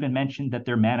 workers have even mentioned that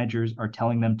their managers are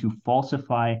telling them to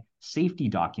falsify safety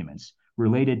documents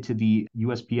related to the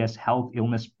USPS Health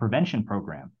Illness Prevention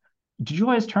Program.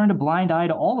 DeJoy has turned a blind eye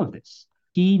to all of this.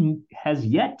 He has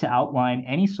yet to outline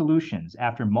any solutions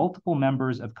after multiple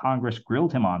members of Congress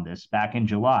grilled him on this back in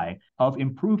July of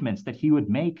improvements that he would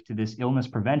make to this illness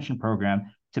prevention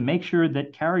program to make sure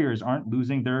that carriers aren't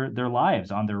losing their lives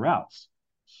on their routes.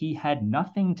 He had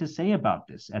nothing to say about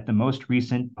this at the most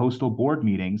recent postal board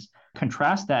meetings.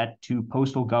 Contrast that to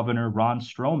Postal Governor Ron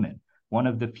Stroman, one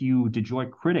of the few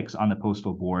DeJoy critics on the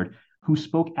postal board, who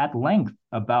spoke at length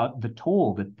about the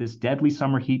toll that this deadly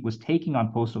summer heat was taking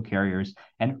on postal carriers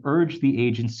and urged the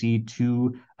agency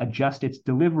to adjust its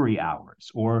delivery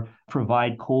hours or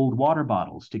provide cold water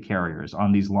bottles to carriers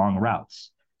on these long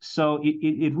routes. So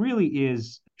it really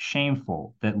is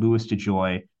shameful that Louis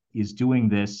DeJoy is doing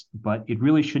this, but it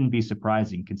really shouldn't be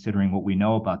surprising considering what we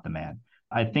know about the man.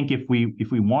 I think if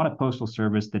we want a postal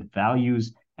service that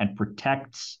values and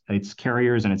protects its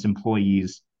carriers and its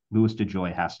employees, Louis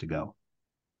DeJoy has to go.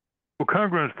 Well,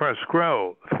 Congressman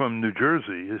Pascrell from New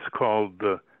Jersey has called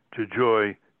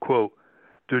DeJoy, quote,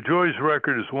 DeJoy's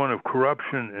record is one of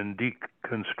corruption and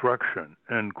deconstruction,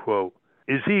 end quote.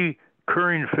 Is he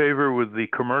currying favor with the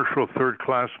commercial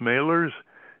third-class mailers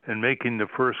and making the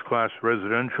first-class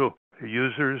residential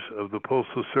users of the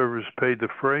Postal Service pay the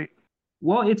freight?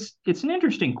 Well, it's an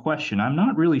interesting question. I'm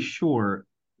not really sure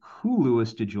who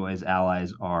Louis DeJoy's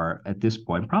allies are at this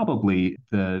point. Probably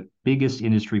the biggest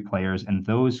industry players and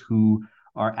those who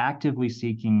are actively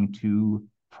seeking to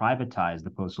privatize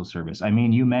the Postal Service. I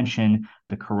mean, you mentioned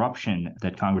the corruption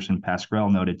that Congressman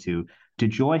Pascrell noted to.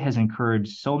 DeJoy has incurred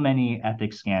so many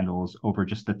ethics scandals over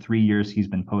just the 3 years he's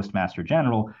been Postmaster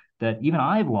General that even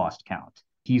I've lost count.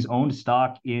 He's owned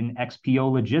stock in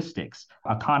XPO Logistics,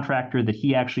 a contractor that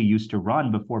he actually used to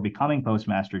run before becoming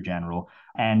Postmaster General.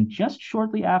 And just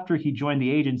shortly after he joined the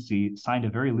agency, signed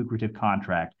a very lucrative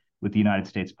contract with the United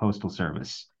States Postal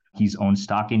Service. He's owned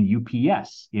stock in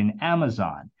UPS, in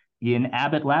Amazon, in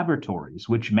Abbott Laboratories,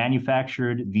 which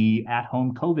manufactured the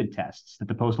at-home COVID tests that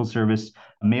the Postal Service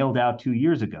mailed out 2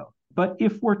 years ago. But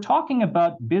if we're talking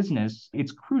about business,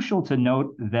 it's crucial to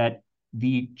note that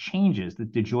the changes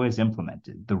that DeJoy has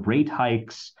implemented, the rate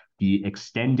hikes, the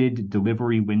extended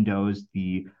delivery windows,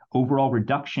 the overall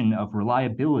reduction of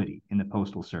reliability in the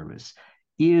Postal Service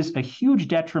is a huge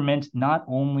detriment not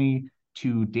only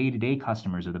to day-to-day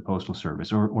customers of the Postal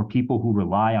Service or people who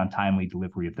rely on timely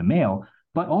delivery of the mail,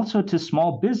 but also to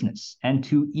small business and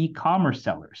to e-commerce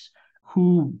sellers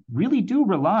who really do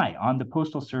rely on the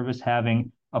Postal Service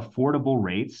having affordable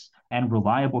rates and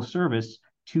reliable service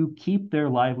to keep their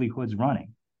livelihoods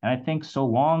running. And I think so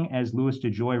long as Louis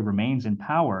DeJoy remains in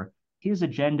power, his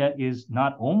agenda is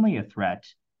not only a threat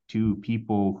to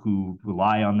people who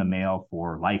rely on the mail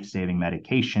for life-saving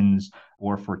medications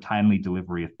or for timely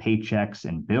delivery of paychecks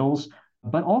and bills,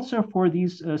 but also for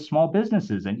these small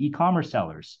businesses and e-commerce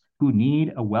sellers who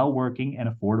need a well-working and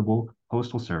affordable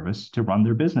postal service to run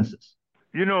their businesses.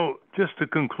 You know, just to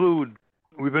conclude,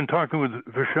 we've been talking with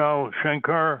Vishal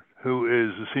Shankar, who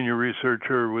is a senior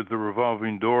researcher with the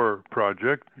Revolving Door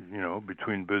Project, you know,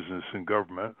 between business and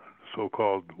government,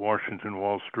 so-called Washington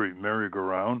Wall Street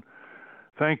merry-go-round.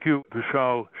 Thank you,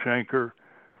 Vishal Shankar,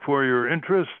 for your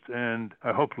interest, and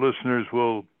I hope listeners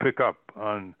will pick up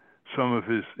on some of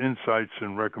his insights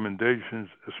and recommendations,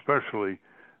 especially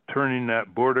turning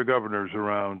that Board of Governors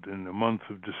around in the month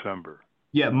of December.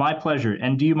 Yeah, my pleasure.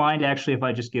 And do you mind actually if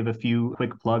I just give a few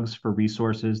quick plugs for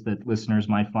resources that listeners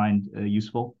might find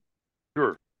useful?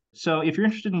 Sure. So if you're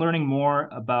interested in learning more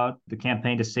about the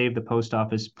campaign to save the post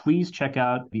office, please check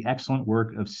out the excellent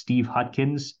work of Steve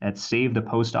Hutkins at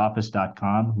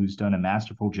SaveThePostOffice.com, who's done a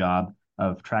masterful job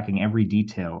of tracking every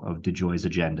detail of DeJoy's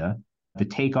agenda. The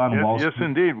Take on Wall Street. Yes,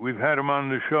 indeed. We've had him on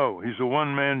the show. He's a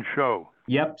one-man show.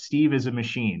 Yep, Steve is a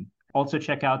machine. Also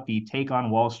check out the Take on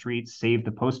Wall Street Save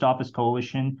the Post Office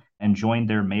Coalition and join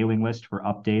their mailing list for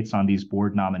updates on these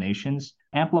board nominations.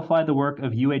 Amplify the work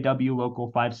of UAW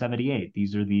Local 578.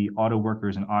 These are the auto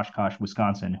workers in Oshkosh,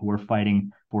 Wisconsin, who are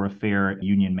fighting for a fair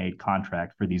union-made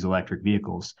contract for these electric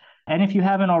vehicles. And if you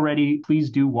haven't already, please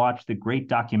do watch the great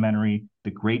documentary,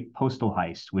 The Great Postal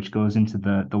Heist, which goes into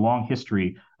the long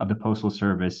history of the Postal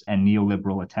Service and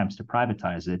neoliberal attempts to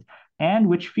privatize it, and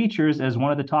which features as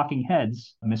one of the talking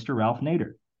heads, Mr. Ralph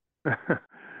Nader.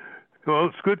 Well,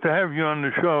 it's good to have you on the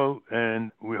show,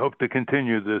 and we hope to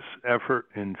continue this effort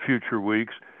in future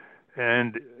weeks.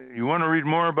 And you want to read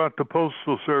more about the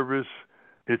Postal Service,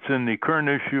 it's in the current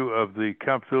issue of the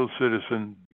Capitol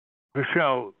Citizen.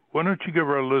 Michelle, why don't you give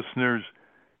our listeners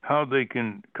how they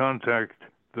can contact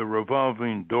the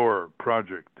Revolving Door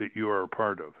project that you are a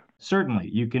part of? Certainly.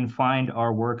 You can find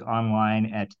our work online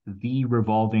at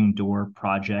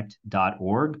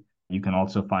therevolvingdoorproject.org. You can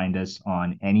also find us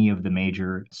on any of the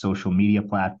major social media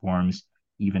platforms,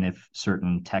 even if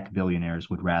certain tech billionaires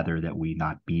would rather that we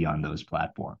not be on those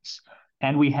platforms.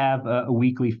 And we have a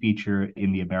weekly feature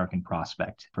in the American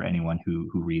Prospect for anyone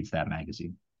who reads that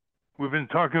magazine. We've been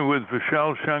talking with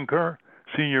Vishal Shankar,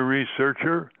 senior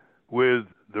researcher with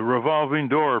the Revolving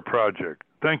Door Project.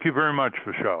 Thank you very much,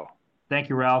 Vishal. Thank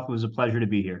you, Ralph. It was a pleasure to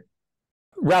be here.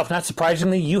 Ralph, not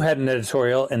surprisingly, you had an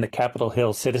editorial in the Capitol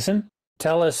Hill Citizen.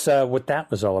 Tell us what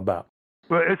that was all about.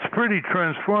 Well, it's pretty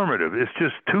transformative. It's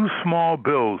just two small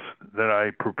bills that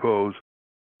I propose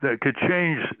that could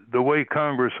change the way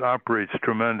Congress operates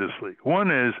tremendously.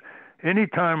 One is,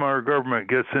 anytime our government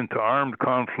gets into armed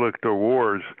conflict or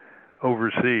wars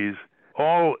overseas,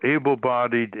 all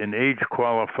able-bodied and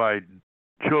age-qualified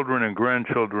children and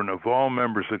grandchildren of all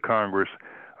members of Congress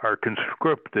are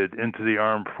conscripted into the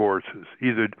armed forces,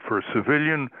 either for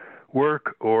civilian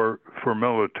work or for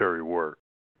military work.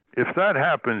 If that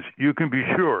happens, you can be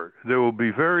sure they will be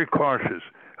very cautious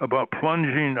about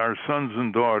plunging our sons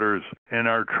and daughters and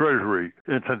our treasury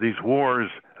into these wars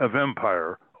of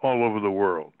empire all over the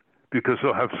world, because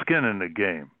they'll have skin in the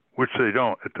game, which they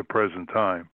don't at the present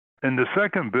time. And the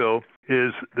second bill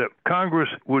is that Congress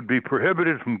would be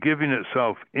prohibited from giving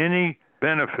itself any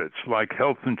benefits like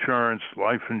health insurance,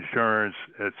 life insurance,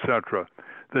 etc.,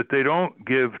 that they don't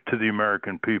give to the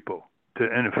American people, to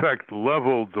in effect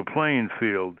level the playing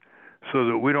field so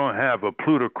that we don't have a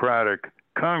plutocratic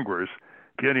Congress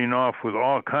getting off with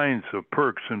all kinds of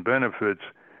perks and benefits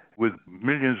with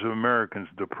millions of Americans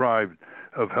deprived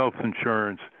of health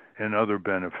insurance and other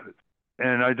benefits.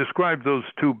 And I described those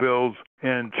two bills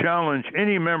and challenge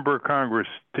any member of Congress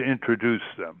to introduce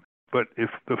them. But if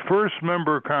the first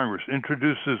member of Congress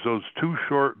introduces those two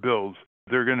short bills,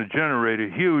 they're going to generate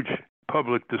a huge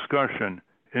public discussion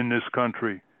in this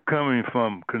country coming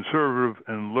from conservative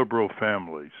and liberal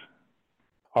families.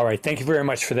 All right. Thank you very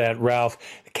much for that, Ralph.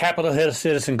 The Capitol Hill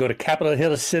Citizen, go to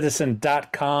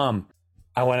capitolhillcitizen.com.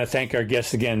 I want to thank our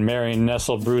guests again, Marion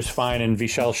Nestle, Bruce Fein, and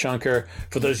Vishal Shankar.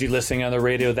 For those of you listening on the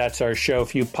radio, that's our show.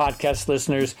 For you podcast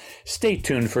listeners, stay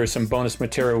tuned for some bonus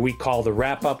material we call the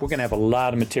Wrap-Up. We're going to have a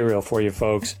lot of material for you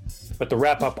folks. But the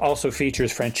Wrap-Up also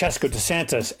features Francesco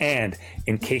DeSantis, and,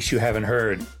 in case you haven't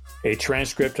heard, a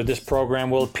transcript of this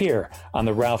program will appear on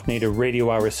the Ralph Nader Radio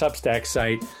Hour Substack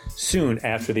site soon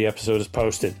after the episode is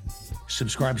posted.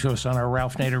 Subscribe to us on our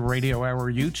Ralph Nader Radio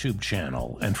Hour YouTube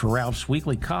channel. And for Ralph's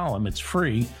weekly column, it's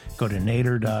free. Go to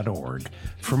nader.org.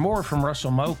 For more from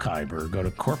Russell Mokhiber, go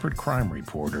to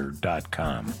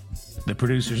corporatecrimereporter.com. The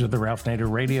producers of the Ralph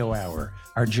Nader Radio Hour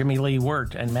are Jimmy Lee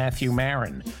Wirt and Matthew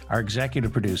Marin. Our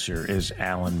executive producer is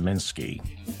Alan Minsky.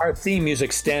 Our theme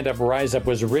music, Stand Up, Rise Up,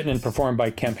 was written and performed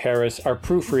by Kemp Harris. Our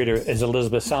proofreader is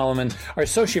Elizabeth Solomon. Our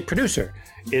associate producer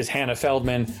is Hannah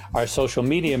Feldman. Our social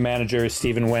media manager is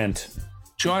Stephen Wendt.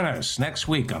 Join us next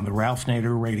week on the Ralph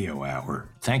Nader Radio Hour.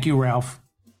 Thank you, Ralph.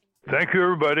 Thank you,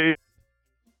 everybody.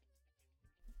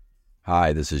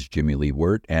 Hi, this is Jimmy Lee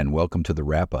Wirt, and welcome to the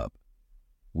Wrap-Up.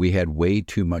 We had way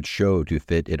too much show to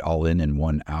fit it all in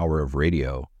 1 hour of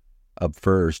radio. Up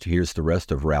first, here's the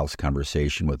rest of Ralph's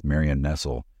conversation with Marion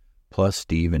Nestle. Plus,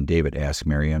 Steve and David ask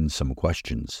Marion some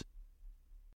questions.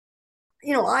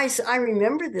 You know, I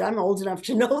remember that. I'm old enough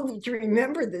to know to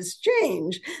remember this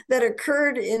change that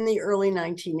occurred in the early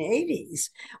 1980s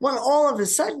when all of a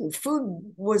sudden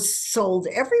food was sold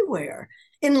everywhere.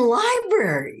 In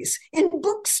libraries, in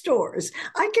bookstores.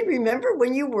 I can remember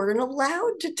when you weren't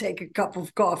allowed to take a cup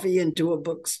of coffee into a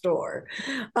bookstore.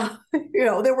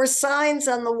 There were signs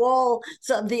on the wall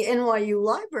of the NYU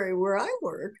library where I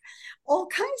work, all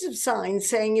kinds of signs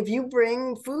saying if you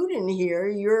bring food in here,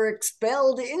 you're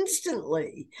expelled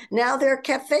instantly. Now there are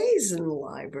cafes in the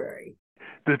library.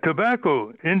 The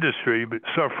tobacco industry is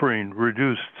suffering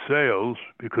reduced sales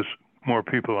because more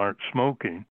people aren't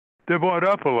smoking. They bought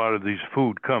up a lot of these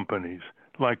food companies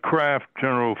like Kraft,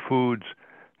 General Foods,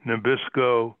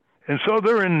 Nabisco. And so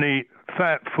they're in the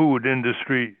fat food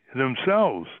industry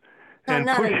themselves and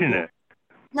pushing it.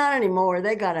 Not anymore.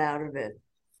 They got out of it.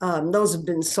 Those have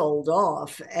been sold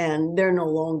off and they're no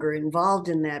longer involved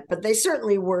in that, but they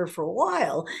certainly were for a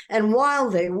while. And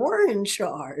while they were in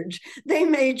charge, they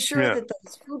made sure that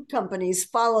those food companies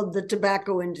followed the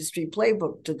tobacco industry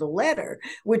playbook to the letter,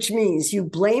 which means you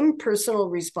blame personal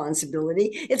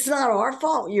responsibility. It's not our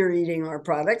fault you're eating our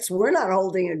products. We're not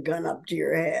holding a gun up to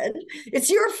your head. It's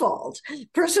your fault.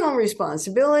 Personal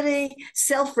responsibility,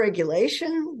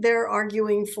 self-regulation, they're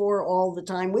arguing for all the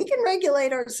time. We can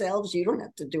regulate ourselves. You don't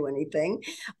have to do anything.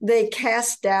 They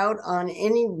cast doubt on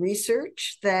any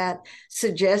research that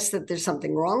suggests that there's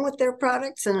something wrong with their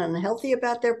products and unhealthy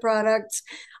about their products.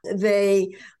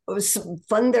 They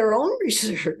fund their own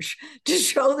research to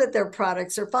show that their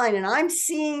products are fine. And I'm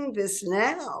seeing this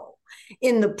now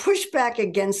in the pushback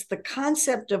against the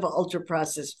concept of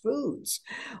ultra-processed foods,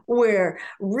 where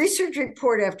research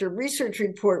report after research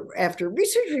report after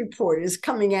research report is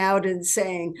coming out and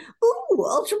saying, ooh,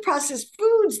 ultra-processed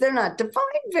foods, they're not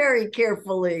defined very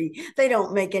carefully. They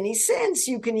don't make any sense.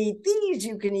 You can eat these,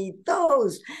 you can eat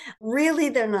those. Really,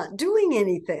 they're not doing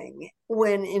anything,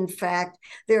 when in fact,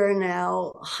 there are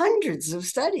now hundreds of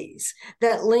studies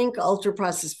that link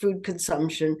ultra-processed food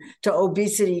consumption to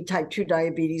obesity, type 2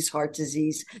 diabetes, heart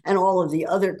disease, and all of the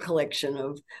other collection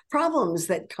of problems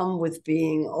that come with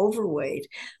being overweight.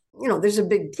 You know, there's a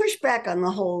big pushback on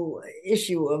the whole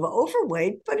issue of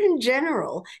overweight, but in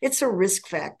general, it's a risk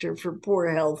factor for poor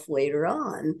health later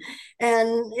on.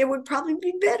 And it would probably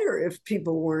be better if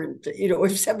people weren't, you know,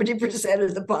 if 70%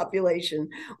 of the population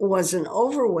wasn't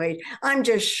overweight. I'm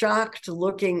just shocked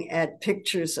looking at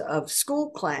pictures of school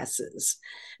classes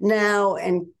now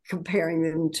and comparing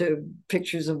them to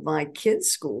pictures of my kids'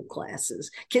 school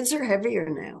classes. Kids are heavier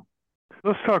now.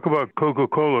 Let's talk about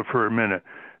Coca-Cola for a minute.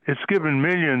 It's given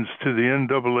millions to the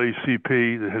NAACP,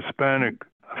 the Hispanic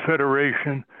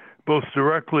Federation, both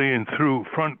directly and through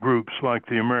front groups like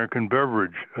the American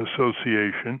Beverage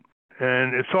Association.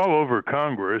 And it's all over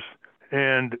Congress.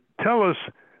 And tell us,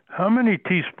 how many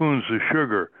teaspoons of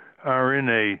sugar are in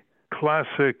a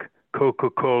classic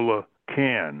Coca-Cola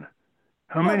can?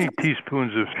 How many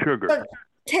teaspoons of sugar?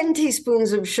 10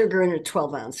 teaspoons of sugar in a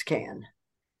 12-ounce can.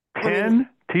 10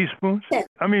 teaspoons? Yeah.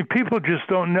 I mean, people just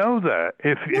don't know that.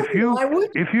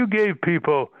 If you gave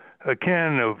people a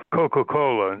can of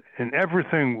Coca-Cola and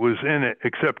everything was in it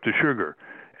except the sugar,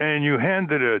 and you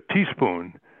handed a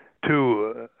teaspoon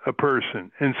to a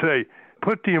person and say,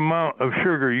 put the amount of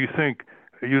sugar you think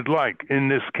you'd like in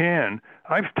this can,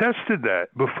 I've tested that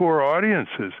before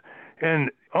audiences, and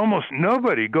almost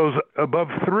nobody goes above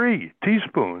 3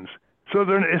 teaspoons. So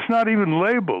it's not even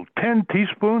labeled. 10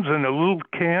 teaspoons in a little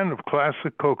can of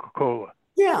classic Coca-Cola.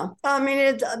 Yeah. I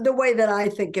mean, the way that I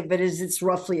think of it is it's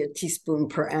roughly a teaspoon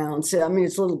per ounce. I mean,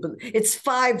 it's a little bit, it's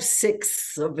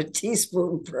 5/6 of a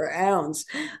teaspoon per ounce.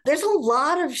 There's a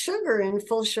lot of sugar in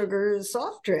full sugar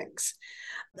soft drinks.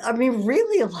 I mean,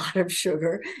 really a lot of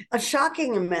sugar, a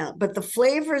shocking amount, but the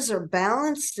flavors are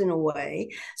balanced in a way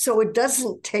so it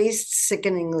doesn't taste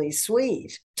sickeningly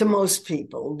sweet to most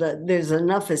people. There's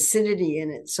enough acidity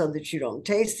in it so that you don't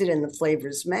taste it and the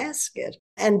flavors mask it.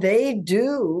 And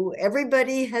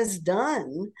everybody has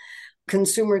done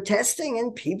consumer testing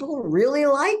and people really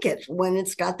like it when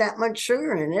it's got that much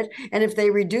sugar in it. And if they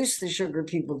reduce the sugar,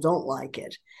 people don't like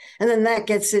it. And then that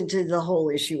gets into the whole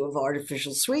issue of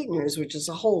artificial sweeteners, which is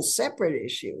a whole separate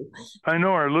issue. I know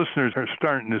our listeners are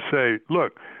starting to say,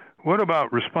 look, what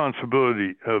about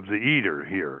responsibility of the eater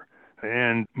here?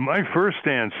 And my first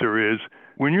answer is,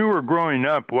 when you were growing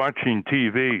up watching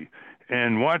TV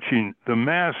and watching the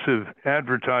massive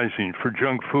advertising for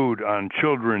junk food on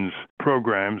children's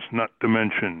programs, not to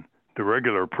mention the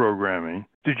regular programming,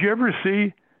 did you ever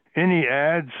see any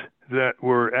ads that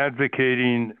were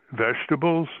advocating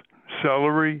vegetables,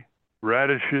 celery,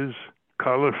 radishes,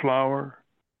 cauliflower,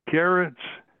 carrots,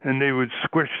 and they would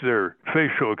squish their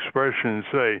facial expression and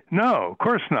say, no, of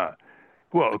course not.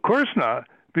 Well, of course not,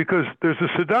 because there's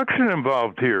a seduction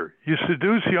involved here. You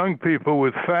seduce young people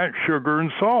with fat, sugar,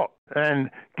 and salt and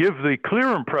give the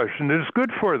clear impression that it's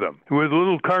good for them with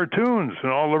little cartoons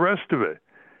and all the rest of it.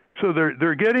 So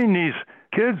they're getting these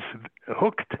kids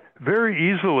hooked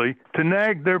very easily to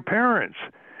nag their parents.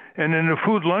 And in the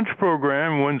food lunch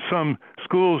program, when some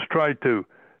schools tried to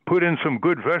put in some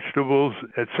good vegetables,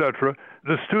 etc.,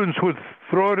 the students would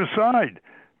throw it aside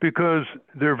because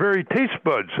their very taste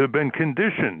buds have been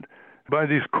conditioned by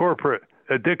these corporate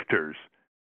addictors.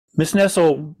 Ms.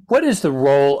 Nessel, what is the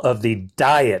role of the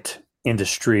diet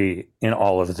industry in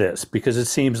all of this? Because it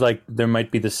seems like there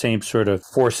might be the same sort of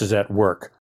forces at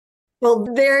work. Well,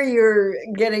 there you're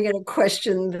getting at a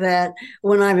question that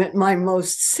when I'm at my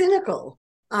most cynical,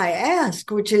 I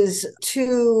ask, which is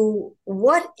to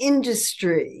what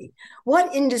industry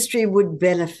would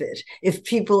benefit if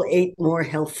people ate more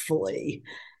healthfully?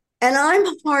 And I'm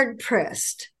hard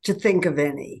pressed to think of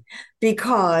any,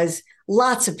 because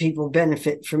lots of people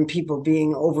benefit from people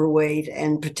being overweight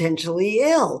and potentially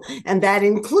ill, and that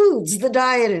includes the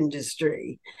diet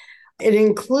industry. It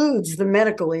includes the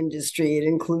medical industry. It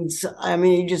includes,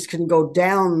 you just can go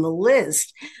down the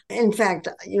list. In fact,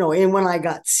 and when I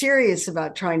got serious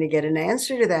about trying to get an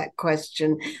answer to that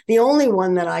question, the only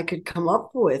one that I could come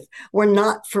up with were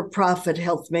not-for-profit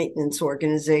health maintenance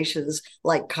organizations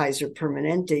like Kaiser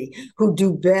Permanente, who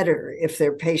do better if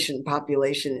their patient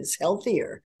population is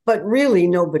healthier, but really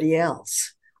nobody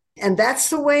else. And that's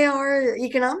the way our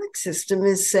economic system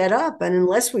is set up. And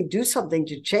unless we do something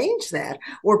to change that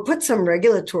or put some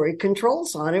regulatory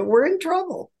controls on it, we're in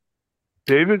trouble.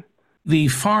 David? The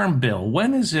Farm Bill,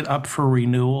 when is it up for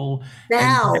renewal?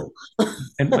 Now.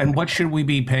 And what should we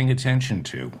be paying attention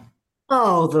to?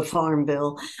 Oh, the Farm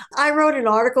Bill. I wrote an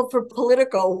article for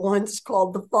Politico once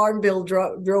called "The Farm Bill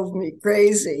Drove Me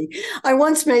Crazy." I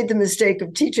once made the mistake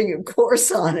of teaching a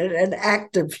course on it, an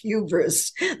act of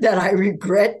hubris that I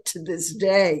regret to this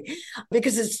day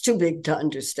because it's too big to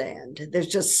understand. There's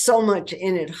just so much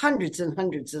in it, hundreds and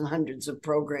hundreds and hundreds of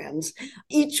programs,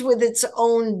 each with its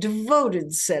own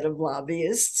devoted set of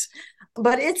lobbyists.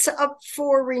 But it's up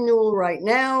for renewal right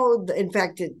now. In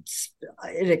fact, it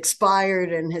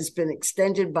expired and has been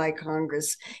extended by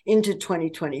Congress into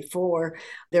 2024.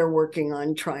 They're working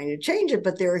on trying to change it,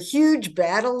 but there are huge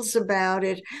battles about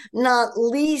it, not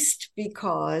least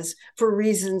because, for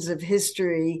reasons of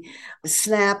history,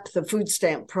 SNAP, the food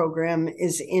stamp program,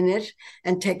 is in it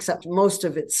and takes up most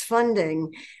of its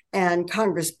funding. And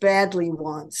Congress badly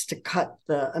wants to cut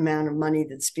the amount of money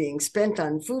that's being spent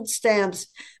on food stamps,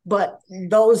 but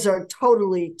those are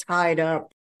totally tied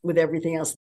up with everything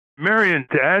else. Marion,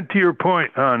 to add to your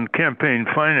point on campaign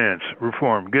finance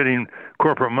reform, getting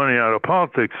corporate money out of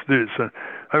politics,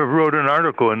 I wrote an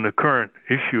article in the current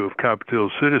issue of Capitol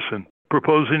Hill Citizen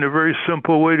proposing a very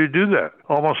simple way to do that.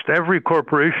 Almost every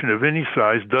corporation of any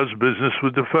size does business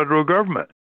with the federal government.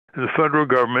 The federal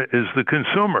government is the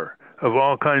consumer of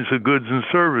all kinds of goods and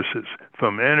services,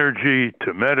 from energy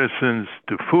to medicines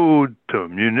to food to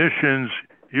munitions,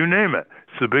 you name it.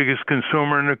 It's the biggest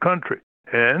consumer in the country.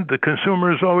 And the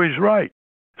consumer is always right.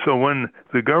 So when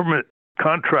the government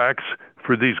contracts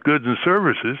for these goods and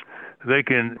services, they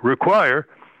can require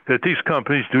that these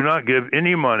companies do not give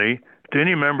any money to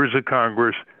any members of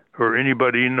Congress or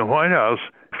anybody in the White House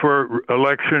for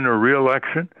election or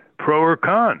re-election, pro or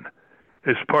con.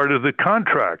 It's part of the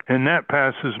contract, and that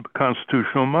passes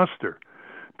constitutional muster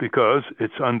because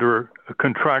it's under a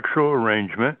contractual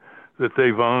arrangement that they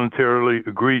voluntarily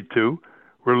agreed to,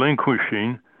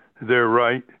 relinquishing their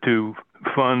right to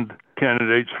fund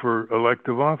candidates for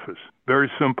elective office.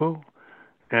 Very simple,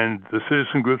 and the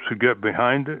citizen groups would get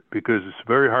behind it because it's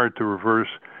very hard to reverse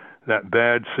that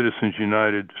bad Citizens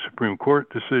United Supreme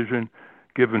Court decision,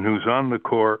 given who's on the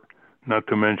court, not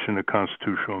to mention a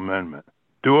constitutional amendment.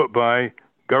 Do it by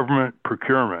government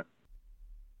procurement.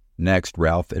 Next,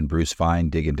 Ralph and Bruce Fein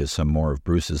dig into some more of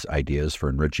Bruce's ideas for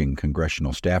enriching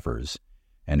congressional staffers,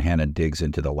 and Hannah digs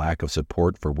into the lack of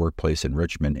support for workplace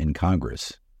enrichment in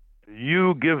Congress.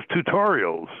 You give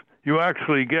tutorials. You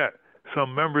actually get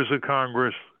some members of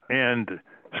Congress and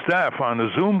staff on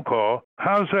a Zoom call.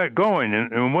 How's that going,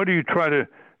 and what do you try to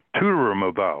tutor them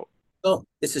about? Well,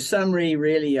 it's a summary,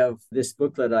 really, of this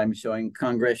booklet I'm showing,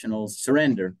 Congressional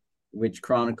Surrender, which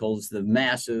chronicles the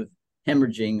massive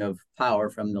hemorrhaging of power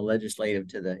from the legislative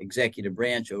to the executive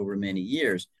branch over many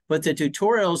years. But the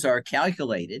tutorials are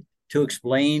calculated to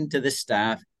explain to the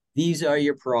staff, these are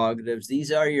your prerogatives,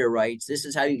 these are your rights, this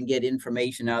is how you can get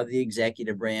information out of the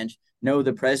executive branch. No,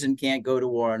 the president can't go to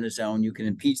war on his own. You can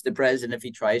impeach the president if he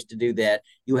tries to do that.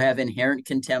 You have inherent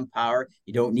contempt power.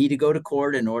 You don't need to go to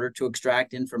court in order to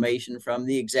extract information from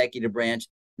the executive branch.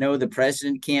 No, the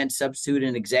president can't substitute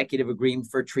an executive agreement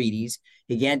for treaties.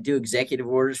 He can't do executive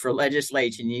orders for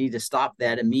legislation. You need to stop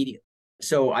that immediately.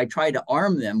 So I tried to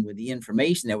arm them with the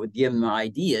information that would give them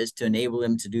ideas to enable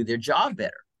them to do their job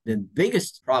better. The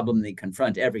biggest problem they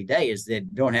confront every day is they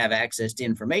don't have access to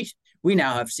information. We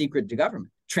now have secret to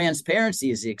government.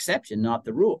 Transparency is the exception, not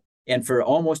the rule. And for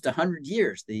almost 100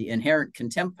 years, the inherent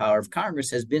contempt power of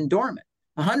Congress has been dormant.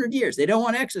 100 years. They don't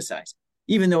want to exercise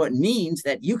it, even though it means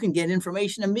that you can get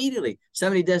information immediately.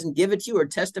 Somebody doesn't give it to you or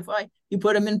testify, you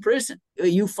put them in prison.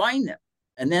 You fine them.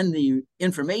 And then the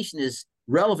information is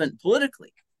relevant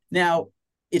politically. Now,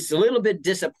 it's a little bit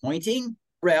disappointing,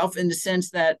 Ralph, in the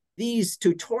sense that these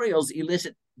tutorials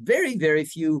elicit very, very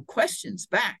few questions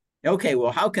back. Okay,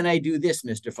 well, how can I do this,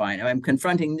 Mr. Fein? I'm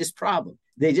confronting this problem.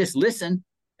 They just listen,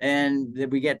 and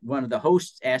then we get one of the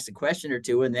hosts ask a question or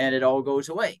two, and then it all goes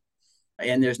away.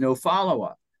 And there's no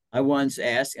follow-up. I once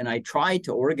asked, and I tried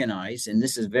to organize, and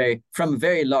this is from a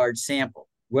very large sample,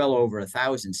 well over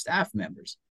 1,000 staff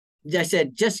members. I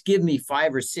said, just give me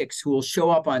 5 or 6 who will show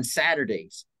up on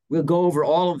Saturdays we'll go over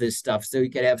all of this stuff so we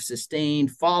could have sustained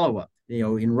follow-up.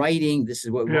 In writing, this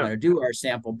is what we want to do, our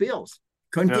sample bills.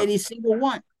 Couldn't get a single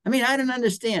one. I mean, I don't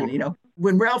understand.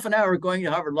 When Ralph and I were going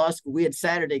to Harvard Law School, we had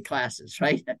Saturday classes,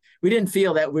 right? We didn't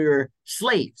feel that we were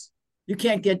slaves. You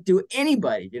can't get to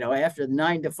anybody, after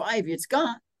 9 to 5, it's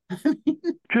gone.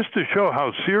 Just to show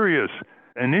how serious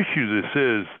an issue this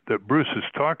is that Bruce is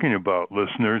talking about,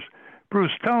 listeners,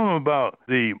 Bruce, tell them about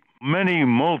the many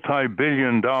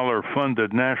multi-billion-dollar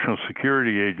funded National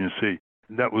Security Agency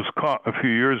that was caught a few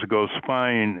years ago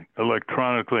spying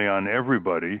electronically on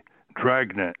everybody,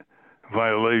 Dragnet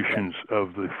violations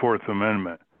of the Fourth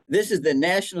Amendment. This is the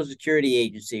National Security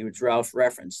Agency, which Ralph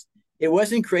referenced. It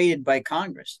wasn't created by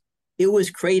Congress. It was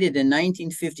created in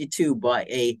 1952 by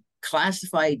a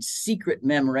classified secret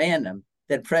memorandum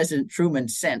that President Truman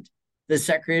sent the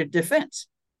Secretary of Defense.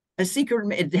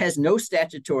 It has no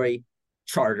statutory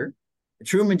charter.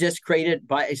 Truman just created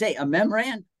a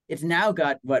memorandum. It's now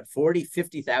got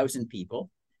 50,000 people.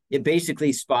 It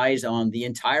basically spies on the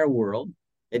entire world.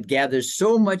 It gathers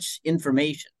so much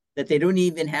information that they don't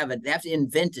even have it. They have to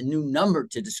invent a new number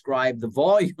to describe the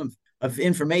volume of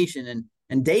information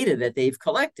and data that they've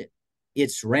collected.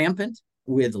 It's rampant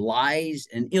with lies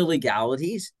and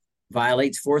illegalities,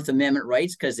 violates Fourth Amendment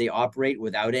rights because they operate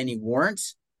without any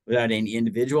warrants, without any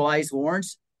individualized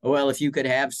warrants. Well, if you could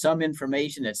have some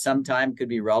information at some time could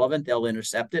be relevant, they'll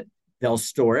intercept it. They'll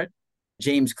store it.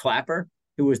 James Clapper,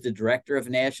 who was the director of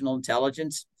national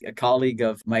intelligence, a colleague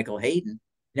of Michael Hayden,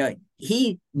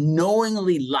 he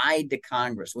knowingly lied to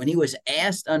Congress when he was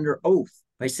asked under oath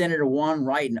by Senator Juan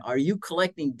Wyden, are you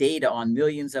collecting data on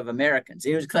millions of Americans?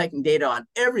 He was collecting data on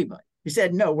everybody. He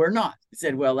said, no, we're not. He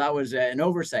said, well, that was an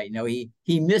oversight.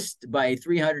 He missed by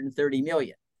 330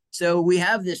 million. So we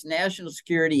have this National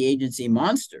Security Agency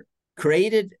monster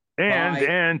created.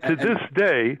 And to this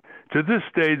day,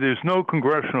 there's no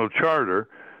congressional charter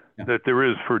that there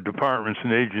is for departments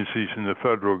and agencies in the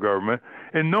federal government.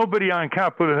 And nobody on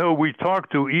Capitol Hill we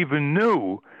talked to even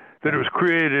knew that it was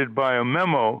created by a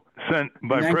memo sent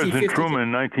by President Truman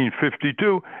in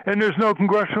 1952. And there's no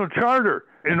congressional charter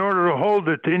in order to hold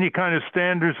it to any kind of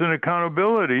standards and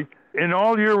accountability. In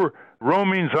all your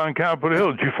roamings on Capitol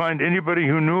Hill, did you find anybody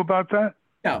who knew about that?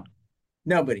 No,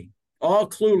 nobody. All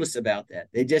clueless about that.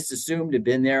 They just assumed it'd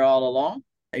been there all along.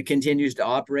 It continues to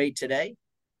operate today.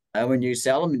 When you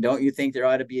sell them, don't you think there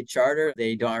ought to be a charter?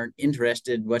 They aren't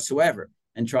interested whatsoever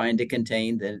in trying to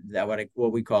contain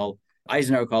what we call,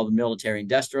 Eisenhower called the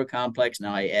military-industrial complex.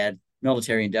 Now I add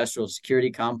military-industrial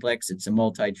security complex. It's a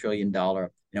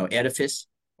multi-trillion-dollar, edifice,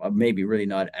 or maybe really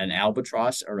not an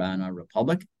albatross around our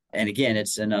republic. And again,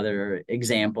 it's another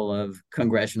example of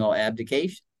congressional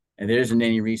abdication. And there isn't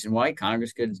any reason why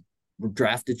Congress could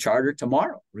draft a charter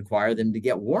tomorrow, require them to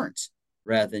get warrants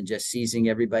rather than just seizing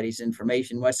everybody's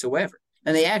information whatsoever.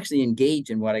 And they actually engage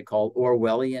in what I call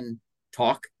Orwellian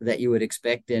talk that you would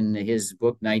expect in his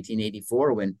book,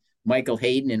 1984, when Michael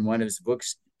Hayden, in one of his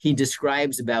books, he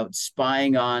describes about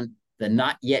spying on the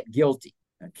not yet guilty.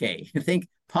 Okay,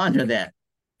 ponder that.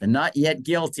 The not yet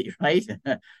guilty, right?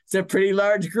 It's a pretty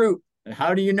large group.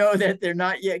 How do you know that they're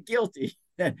not yet guilty?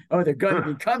 Oh, they're going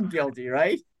to become guilty,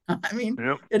 right? I mean,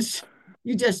 It's,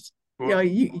 you just,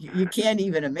 you can't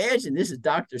even imagine. This is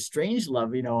Dr.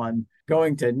 Strangelove, on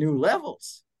going to new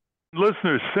levels.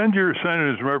 Listeners, send your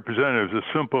senators and representatives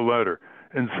a simple letter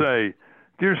and say,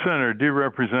 dear Senator, dear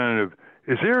Representative,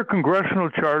 is there a congressional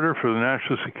charter for the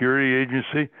National Security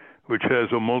Agency, which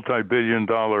has a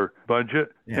multi-billion-dollar budget?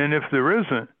 Yeah. And if there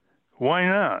isn't, why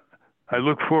not? I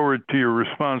look forward to your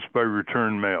response by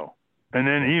return mail. And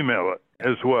then email it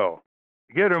as well.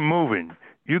 Get them moving.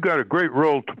 You got a great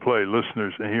role to play,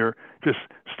 listeners, in here. Just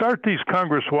start these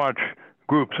Congress Watch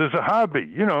groups as a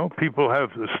hobby. People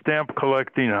have a stamp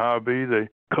collecting hobby. They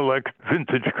collect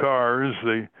vintage cars.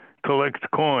 They collect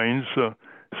coins.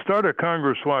 Start a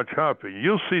Congress Watch hobby.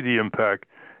 You'll see the impact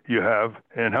you have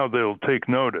and how they'll take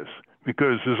notice,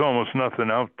 because there's almost nothing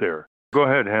out there. Go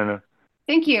ahead, Hannah.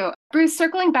 Thank you. Bruce,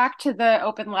 circling back to the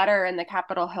open letter in the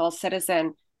Capitol Hill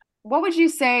Citizen, what would you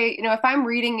say, if I'm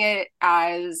reading it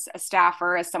as a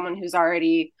staffer, as someone who's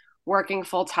already working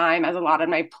full time, as a lot on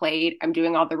my plate, I'm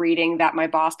doing all the reading that my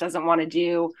boss doesn't want to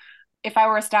do. If I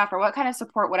were a staffer, what kind of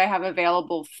support would I have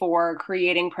available for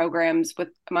creating programs with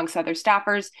amongst other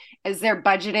staffers? Is there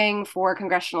budgeting for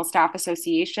congressional staff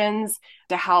associations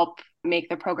to help make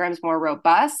the programs more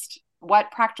robust?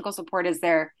 What practical support is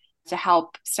there to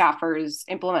help staffers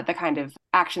implement the kind of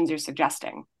actions you're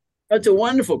suggesting? That's a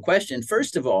wonderful question.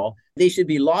 First of all, they should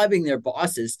be lobbying their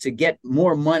bosses to get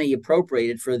more money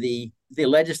appropriated for the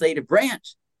legislative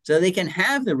branch so they can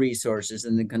have the resources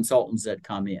and the consultants that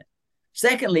come in.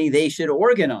 Secondly, they should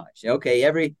organize. Okay,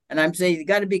 and I'm saying you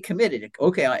got to be committed.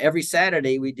 Okay, every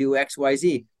Saturday we do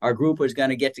XYZ. Our group is going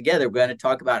to get together. We're going to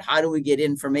talk about how do we get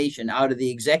information out of the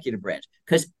executive branch,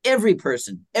 because every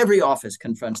person, every office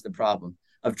confronts the problem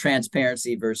of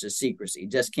transparency versus secrecy.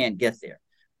 Just can't get there.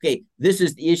 Okay, this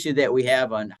is the issue that we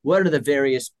have on what are the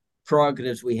various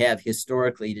prerogatives we have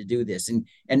historically to do this, and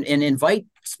invite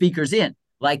speakers in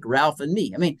like Ralph and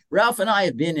me. I mean, Ralph and I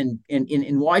have been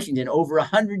in Washington over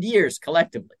 100 years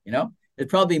collectively. It's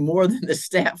probably more than the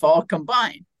staff all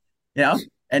combined.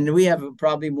 And we have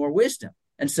probably more wisdom.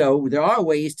 And so there are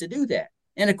ways to do that.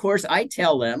 And of course, I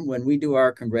tell them when we do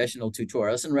our congressional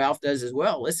tutorials, and Ralph does as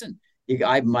well. Listen,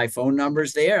 my phone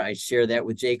number's there. I share that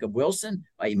with Jacob Wilson.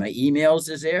 My emails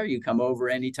is there. You come over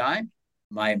anytime.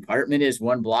 My apartment is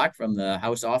 1 block from the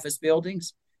House office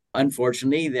buildings.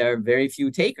 Unfortunately, there are very few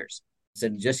takers. So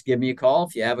just give me a call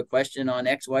if you have a question on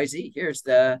XYZ. Here's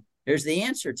the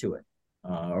answer to it.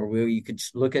 Or you could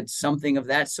look at something of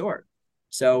that sort.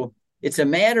 So it's a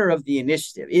matter of the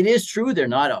initiative. It is true they're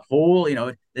not a whole,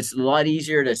 it's a lot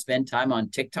easier to spend time on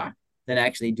TikTok than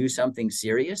actually do something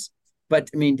serious. But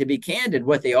I mean, to be candid,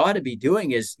 what they ought to be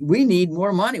doing is we need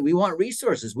more money. We want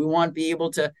resources. We want to be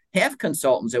able to have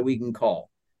consultants that we can call,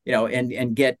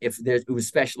 and get if there's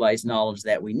specialized knowledge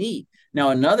that we need. Now,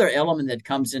 another element that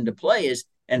comes into play is,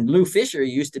 and Lou Fisher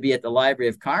used to be at the Library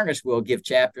of Congress, will give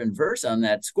chapter and verse on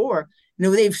that score.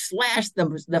 They've slashed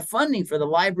the funding for the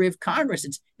Library of Congress.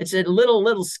 It's a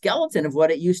little skeleton of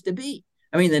what it used to be.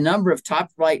 I mean, the number of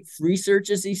top flight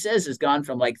researchers, he says, has gone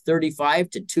from like 35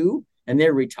 to 2. And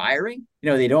they're retiring.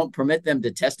 They don't permit them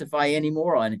to testify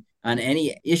anymore on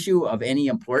any issue of any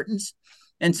importance.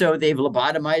 And so they've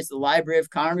lobotomized the Library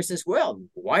of Congress as well.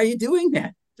 Why are you doing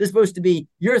that? This is supposed to be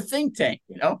your think tank,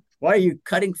 Why are you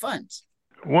cutting funds?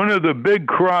 One of the big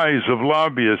cries of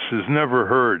lobbyists is never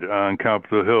heard on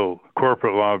Capitol Hill,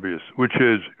 corporate lobbyists, which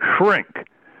is shrink.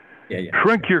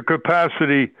 Shrink your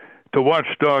capacity to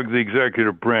watchdog the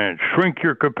executive branch. Shrink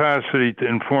your capacity to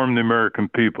inform the American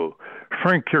people.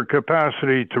 Shrink your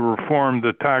capacity to reform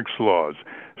the tax laws.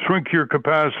 Shrink your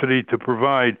capacity to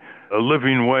provide a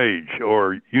living wage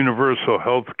or universal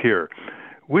health care.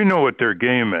 We know what their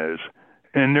game is.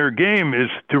 And their game is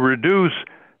to reduce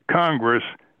Congress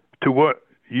to what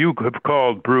you have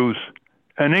called, Bruce,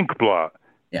 an ink blot,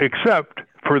 except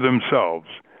for themselves.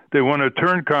 They want to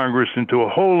turn Congress into a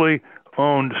wholly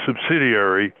owned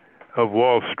subsidiary of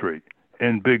Wall Street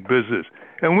and big business.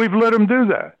 And we've let them do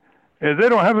that. And they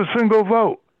don't have a single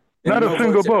vote. Not a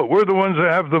single vote. We're the ones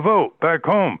that have the vote back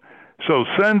home. So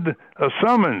send a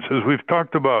summons, as we've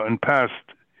talked about in past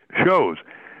shows.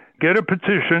 Get a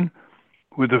petition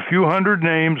with a few hundred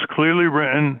names clearly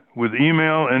written with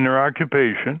email and their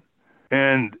occupation,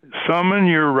 and summon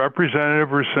your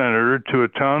representative or senator to a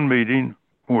town meeting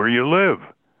where you live.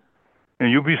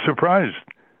 And you'll be surprised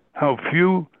how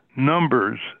few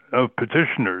numbers of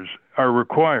petitioners are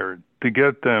required to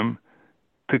get them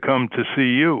to come to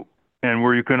see you, and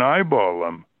where you can eyeball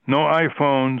them. No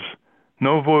iPhones,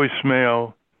 no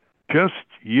voicemail, just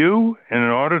you in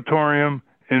an auditorium,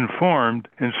 informed,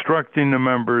 instructing the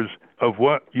members of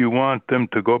what you want them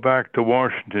to go back to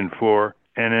Washington for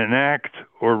and enact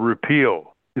or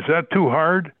repeal. Is that too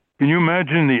hard? Can you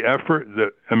imagine the effort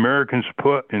that Americans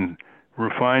put in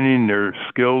refining their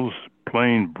skills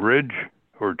playing bridge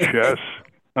or chess?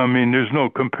 I mean, there's no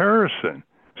comparison.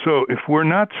 So if we're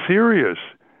not serious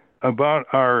about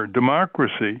our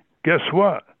democracy, guess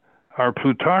what? Our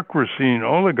plutocracy and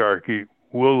oligarchy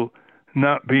will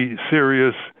not be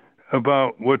serious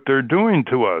about what they're doing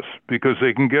to us because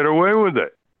they can get away with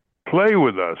it, play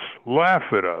with us, laugh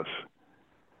at us.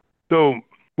 So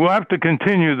we'll have to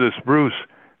continue this, Bruce,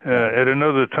 at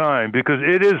another time because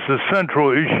it is the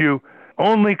central issue.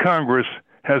 Only Congress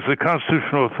has the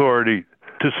constitutional authority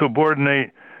to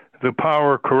subordinate the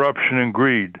power, corruption, and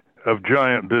greed of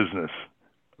giant business.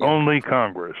 Only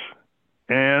Congress.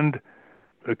 And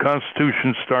the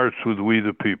Constitution starts with we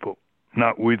the people,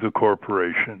 not we the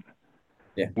corporation.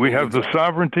 We have the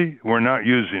sovereignty, we're not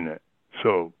using it.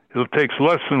 So it takes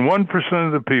less than 1%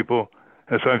 of the people,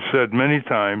 as I've said many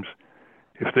times,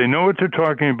 if they know what they're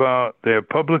talking about, they have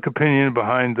public opinion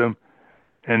behind them,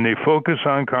 and they focus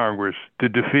on Congress to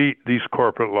defeat these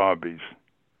corporate lobbies.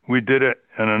 We did it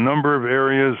in a number of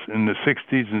areas in the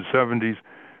 60s and 70s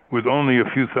with only a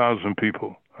few thousand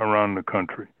people around the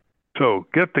country. So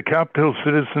get to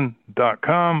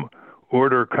CapitolHillCitizen.com,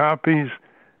 order copies,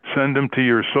 send them to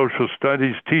your social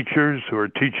studies teachers who are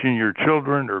teaching your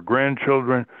children or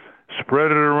grandchildren,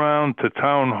 spread it around to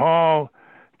town hall,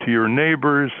 to your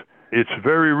neighbors. It's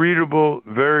very readable,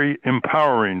 very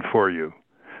empowering for you.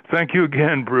 Thank you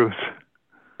again, Bruce.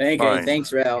 Fine.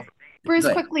 Thanks, Ralph. Bruce,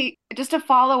 quickly, just to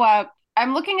follow up,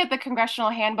 I'm looking at the Congressional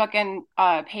Handbook and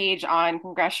page on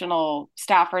congressional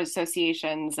staffers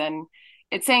associations, and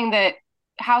it's saying that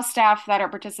House staff that are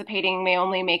participating may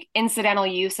only make incidental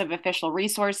use of official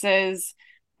resources.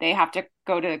 They have to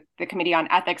go to the Committee on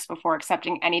Ethics before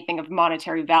accepting anything of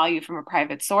monetary value from a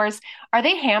private source. Are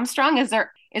they hamstrung? Is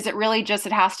it really just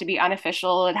it has to be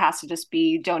unofficial? It has to just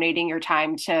be donating your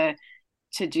time to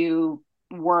do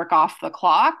work off the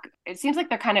clock? It seems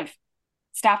like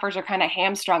staffers are kind of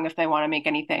hamstrung if they want to make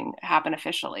anything happen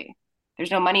officially. There's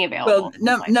no money available.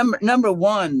 Well, number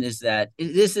one is that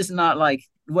this is not like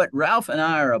what Ralph and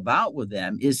I are about with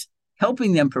them is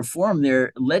helping them perform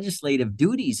their legislative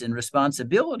duties and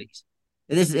responsibilities.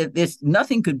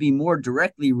 Nothing could be more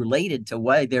directly related to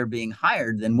why they're being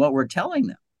hired than what we're telling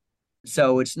them.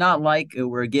 So it's not like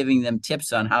we're giving them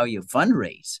tips on how you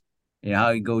fundraise, how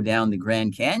you go down the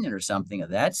Grand Canyon or something of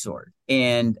that sort.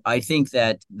 And I think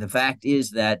that the fact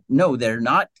is that, no, they're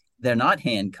not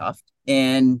handcuffed.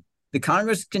 And the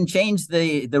Congress can change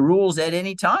the rules at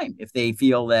any time if they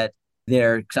feel that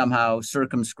they're somehow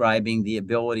circumscribing the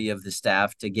ability of the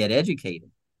staff to get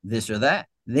educated, this or that.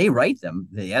 They write them,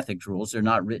 the ethics rules. They're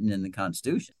not written in the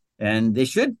Constitution. And they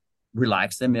should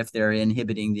relax them if they're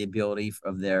inhibiting the ability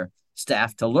of their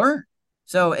staff to learn.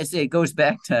 So it goes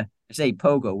back to, say,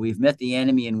 Pogo, we've met the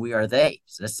enemy and we are they.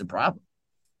 So that's the problem.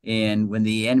 And when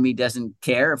the enemy doesn't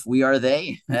care if we are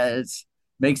they, it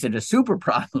makes it a super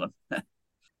problem.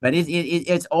 But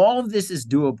it's all of this is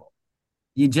doable.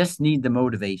 You just need the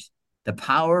motivation. The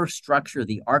power structure,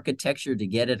 the architecture to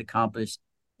get it accomplished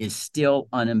is still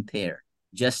unimpaired,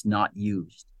 just not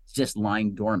used. It's just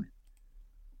lying dormant.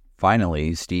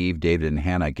 Finally, Steve, David, and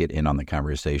Hannah get in on the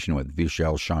conversation with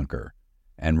Vishal Shankar,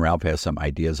 and Ralph has some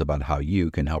ideas about how you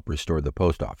can help restore the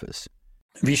post office.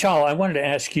 Vishal, I wanted to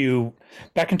ask you,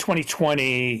 back in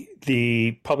 2020,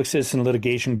 the Public Citizen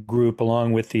Litigation Group,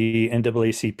 along with the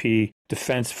NAACP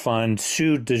Defense Fund,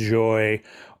 sued DeJoy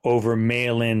over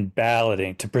mail-in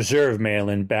balloting, to preserve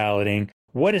mail-in balloting.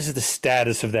 What is the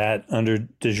status of that under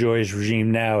DeJoy's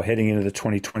regime now, heading into the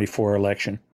 2024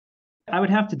 election? I would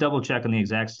have to double check on the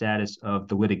exact status of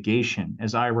the litigation.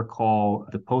 As I recall,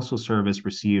 the Postal Service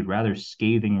received rather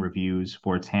scathing reviews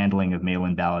for its handling of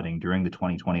mail-in balloting during the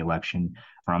 2020 election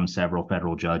from several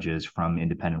federal judges, from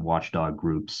independent watchdog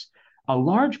groups. A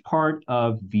large part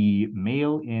of the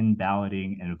mail-in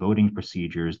balloting and voting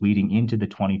procedures leading into the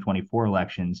 2024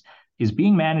 elections is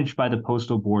being managed by the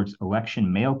Postal Board's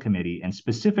Election Mail Committee, and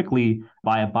specifically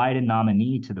by a Biden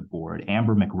nominee to the board,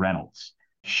 Amber McReynolds.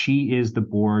 She is the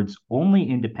board's only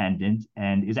independent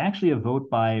and is actually a vote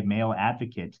by mail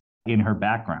advocate in her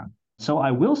background. So I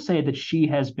will say that she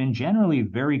has been generally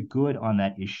very good on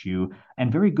that issue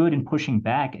and very good in pushing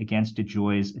back against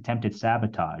DeJoy's attempted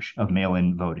sabotage of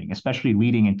mail-in voting, especially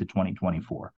leading into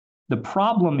 2024. The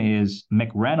problem is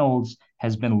McReynolds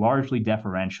has been largely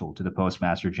deferential to the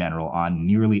Postmaster General on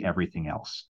nearly everything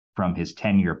else, from his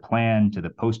 10-year plan to the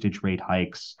postage rate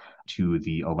hikes to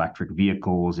the electric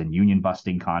vehicles and union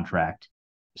busting contract.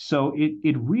 So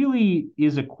it really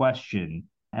is a question,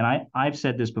 and I've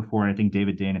said this before, and I think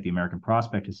David Dane at the American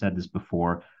Prospect has said this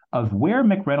before, of where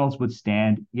McReynolds would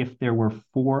stand if there were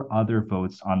 4 other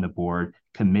votes on the board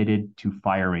committed to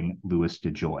firing Louis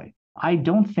DeJoy. I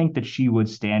don't think that she would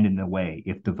stand in the way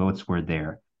if the votes were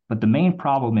there. But the main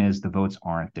problem is the votes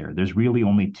aren't there. There's really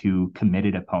only 2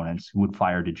 committed opponents who would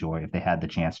fire DeJoy if they had the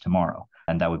chance tomorrow,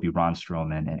 and that would be Ron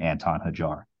Stroman and Anton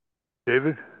Hajar.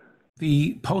 David?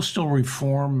 The Postal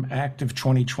Reform Act of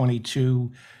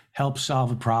 2022 helped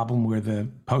solve a problem where the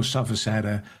post office had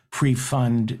to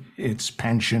pre-fund its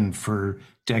pension for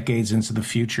decades into the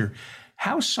future.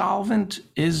 How solvent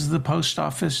is the post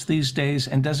office these days,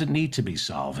 and does it need to be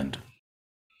solvent?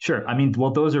 Sure. I mean,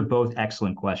 well, those are both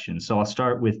excellent questions. So I'll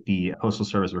start with the Postal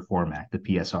Service Reform Act, the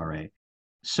PSRA.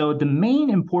 So the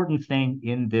main important thing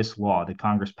in this law that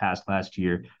Congress passed last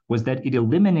year was that it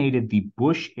eliminated the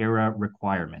Bush-era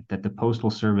requirement that the Postal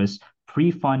Service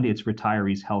pre-fund its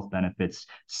retirees' health benefits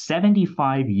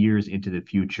 75 years into the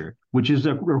future, which is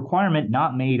a requirement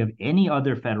not made of any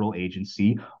other federal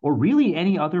agency or really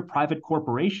any other private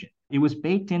corporation. It was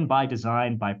baked in by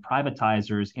design by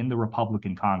privatizers in the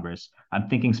Republican Congress. I'm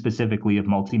thinking specifically of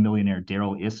multimillionaire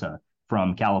Darrell Issa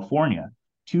from California,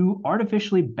 to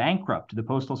artificially bankrupt the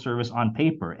Postal Service on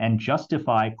paper and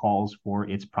justify calls for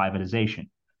its privatization.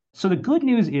 So the good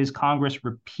news is Congress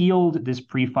repealed this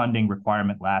pre-funding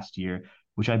requirement last year,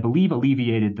 which I believe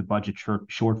alleviated the budget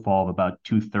shortfall of about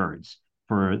 2/3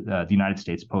 for the United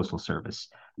States Postal Service.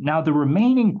 Now, the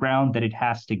remaining ground that it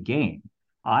has to gain,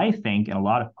 I think, and a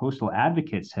lot of postal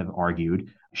advocates have argued,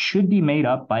 should be made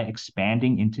up by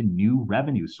expanding into new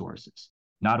revenue sources,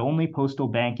 not only postal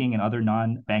banking and other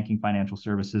non-banking financial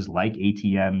services like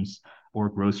ATMs or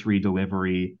grocery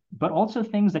delivery, but also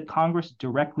things that Congress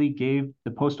directly gave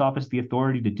the post office the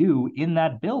authority to do in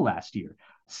that bill last year,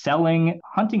 selling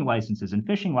hunting licenses and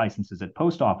fishing licenses at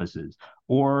post offices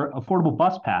or affordable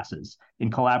bus passes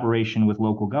in collaboration with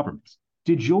local governments.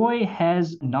 DeJoy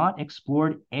has not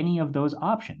explored any of those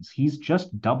options. He's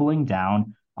just doubling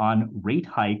down on rate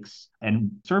hikes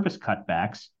and service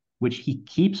cutbacks, which he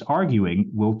keeps arguing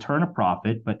will turn a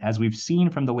profit, but as we've seen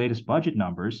from the latest budget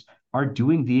numbers, are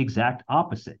doing the exact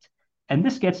opposite. And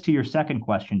this gets to your second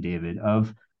question, David,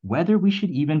 of whether we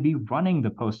should even be running the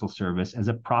Postal Service as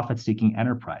a profit-seeking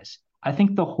enterprise. I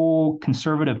think the whole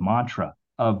conservative mantra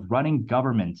of running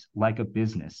government like a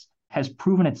business has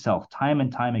proven itself time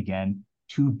and time again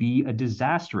to be a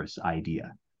disastrous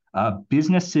idea.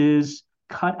 Businesses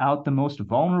cut out the most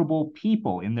vulnerable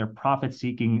people in their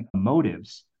profit-seeking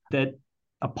motives that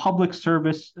a public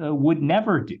service would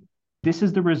never do. This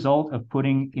is the result of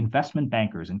putting investment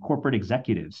bankers and corporate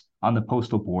executives on the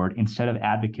postal board instead of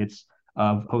advocates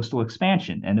of postal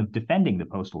expansion and of defending the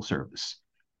Postal Service.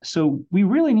 So we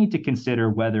really need to consider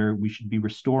whether we should be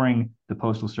restoring the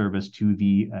Postal Service to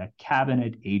the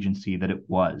cabinet agency that it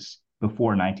was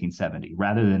before 1970,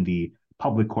 rather than the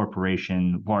public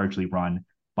corporation largely run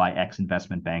by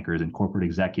ex-investment bankers and corporate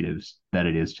executives that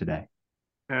it is today.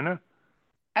 Anna?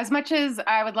 As much as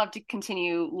I would love to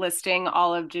continue listing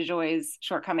all of DeJoy's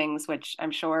shortcomings, which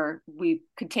I'm sure we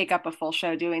could take up a full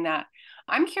show doing that,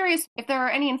 I'm curious if there are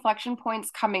any inflection points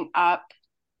coming up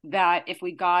that if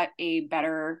we got a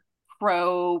better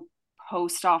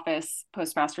pro-post office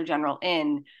postmaster general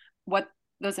in, what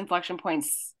those inflection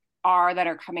points are that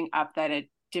are coming up that a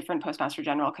different postmaster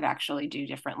general could actually do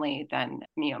differently than,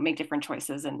 make different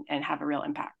choices and have a real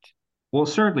impact. Well,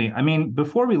 certainly. I mean,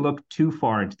 before we look too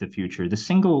far into the future, the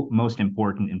single most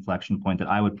important inflection point that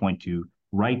I would point to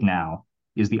right now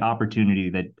is the opportunity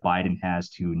that Biden has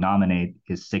to nominate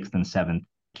his sixth and seventh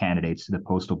candidates to the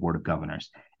Postal Board of Governors,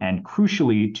 and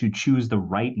crucially, to choose the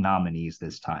right nominees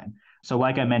this time. So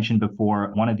like I mentioned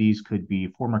before, one of these could be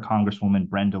former Congresswoman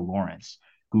Brenda Lawrence,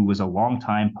 who was a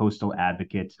longtime postal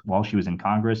advocate while she was in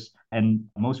Congress, and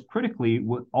most critically,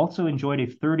 also enjoyed a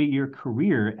 30-year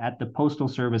career at the Postal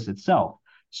Service itself,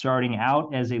 starting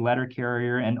out as a letter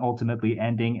carrier and ultimately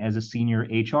ending as a senior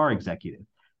HR executive.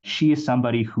 She is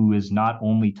somebody who has not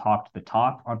only talked the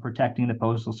talk on protecting the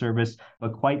Postal Service,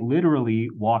 but quite literally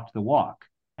walked the walk.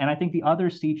 And I think the other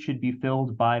seat should be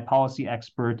filled by policy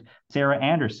expert Sarah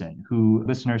Anderson, who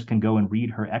listeners can go and read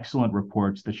her excellent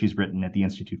reports that she's written at the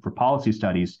Institute for Policy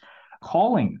Studies,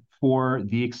 calling for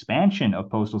the expansion of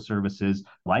postal services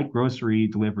like grocery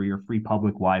delivery or free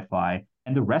public Wi-Fi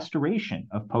and the restoration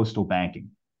of postal banking.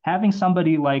 Having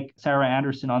somebody like Sarah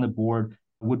Anderson on the board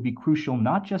would be crucial,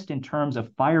 not just in terms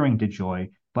of firing DeJoy,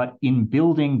 but in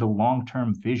building the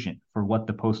long-term vision for what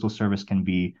the Postal Service can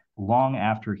be long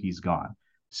after he's gone.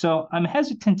 So I'm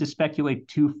hesitant to speculate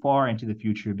too far into the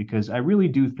future because I really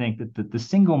do think that the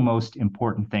single most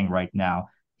important thing right now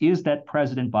is that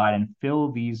President Biden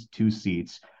fill these two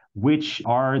seats, which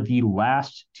are the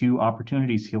last two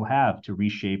opportunities he'll have to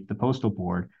reshape the Postal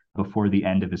Board before the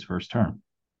end of his first term.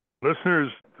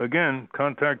 Listeners, again,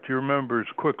 contact your members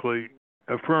quickly.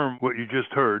 Affirm what you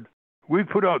just heard. We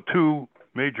put out two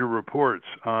major reports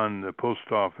on the post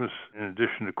office in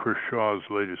addition to Chris Shaw's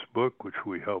latest book, which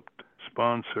we helped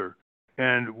sponsor.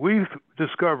 And we've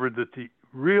discovered that the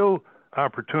real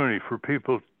opportunity for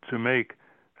people to make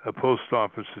a post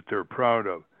office that they're proud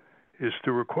of is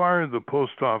to require the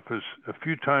post office a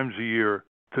few times a year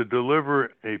to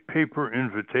deliver a paper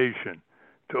invitation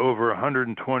to over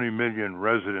 120 million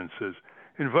residences,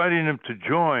 inviting them to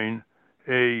join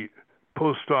a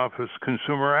post office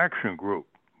consumer action group.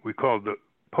 We called it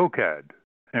POCAD,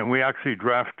 and we actually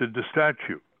drafted the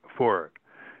statute for it.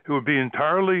 It would be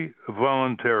entirely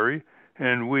voluntary,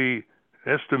 and we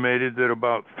estimated that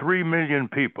about 3 million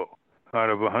people out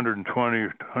of 120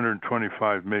 or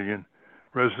 125 million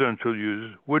residential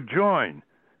users would join,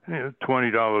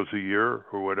 $20 a year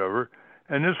or whatever,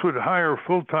 and this would hire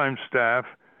full-time staff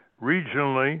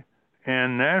regionally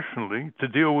and nationally to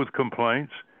deal with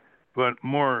complaints, but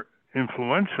more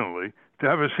influentially, to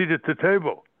have a seat at the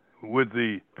table with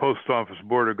the Post Office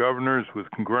Board of Governors, with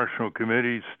congressional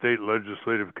committees, state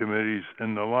legislative committees,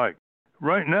 and the like.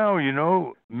 Right now,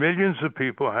 millions of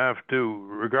people have to,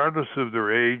 regardless of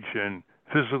their age and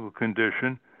physical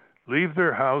condition, leave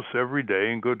their house every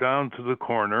day and go down to the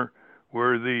corner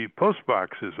where the post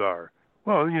boxes are.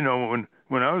 Well,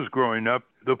 when I was growing up,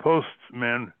 the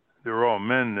postmen, they were all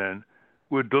men then,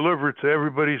 would deliver it to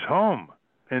everybody's home.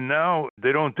 And now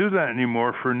they don't do that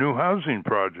anymore for new housing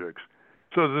projects.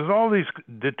 So there's all these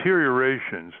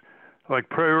deteriorations, like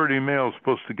priority mail is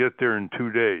supposed to get there in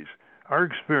 2 days. Our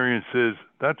experience is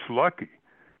that's lucky.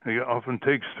 It often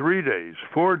takes 3 days,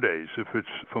 4 days if it's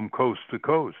from coast to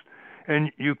coast.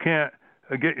 And you can't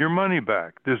get your money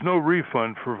back. There's no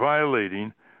refund for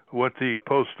violating what the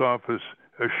post office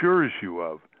assures you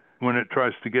of when it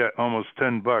tries to get almost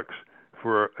 $10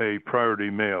 for a priority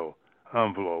mail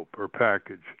envelope or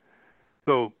package.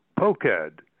 So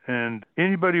POCAD, and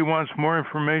anybody who wants more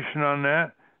information on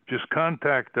that, just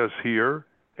contact us here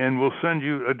and we'll send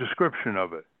you a description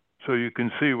of it so you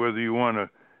can see whether you want to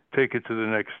take it to the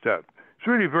next step. It's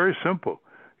really very simple.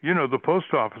 You know, the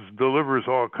post office delivers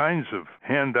all kinds of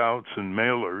handouts and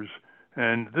mailers,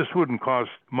 and this wouldn't cost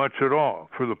much at all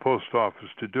for the post office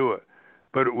to do it.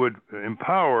 But it would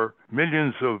empower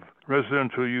millions of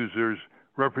residential users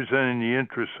representing the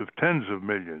interests of tens of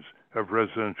millions of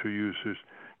residential users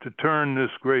to turn this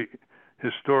great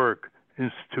historic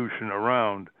institution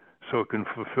around so it can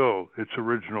fulfill its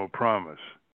original promise.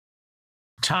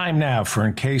 Time now for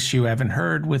In Case You Haven't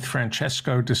Heard with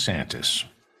Francesco DeSantis.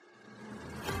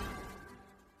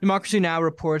 Democracy Now!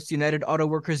 Reports the United Auto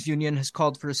Workers Union has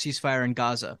called for a ceasefire in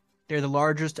Gaza. They're the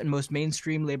largest and most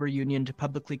mainstream labor union to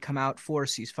publicly come out for a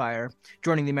ceasefire,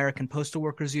 joining the American Postal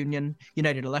Workers Union,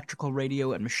 United Electrical,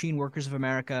 Radio, and Machine Workers of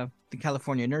America, the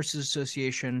California Nurses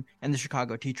Association, and the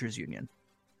Chicago Teachers Union.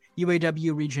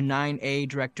 UAW Region 9A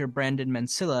Director Brandon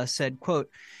Mansilla said, quote,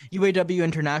 UAW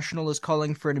International is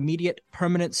calling for an immediate,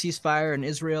 permanent ceasefire in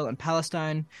Israel and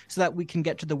Palestine so that we can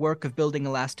get to the work of building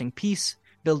a lasting peace,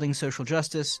 building social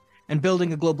justice, and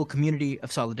building a global community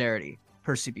of solidarity,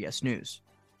 per CBS News.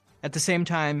 At the same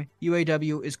time,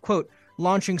 UAW is, quote,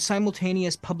 launching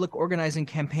simultaneous public organizing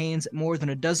campaigns at more than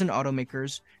a dozen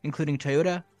automakers, including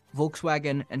Toyota,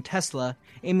 Volkswagen, and Tesla,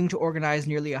 aiming to organize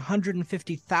nearly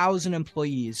 150,000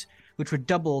 employees, which would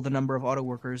double the number of auto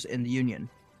workers in the union,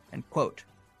 end quote,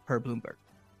 per Bloomberg.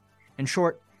 In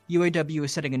short, UAW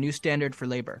is setting a new standard for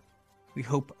labor. We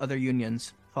hope other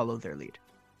unions follow their lead.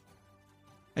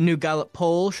 A new Gallup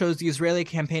poll shows the Israeli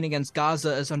campaign against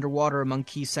Gaza is underwater among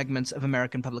key segments of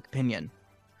American public opinion.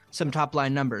 Some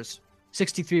top-line numbers.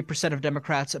 63% of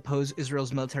Democrats oppose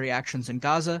Israel's military actions in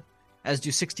Gaza, as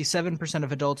do 67%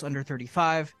 of adults under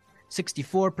 35,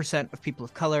 64% of people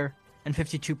of color, and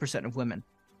 52% of women.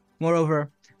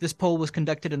 Moreover, this poll was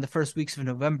conducted in the first weeks of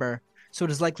November, so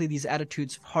it is likely these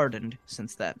attitudes have hardened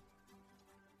since then.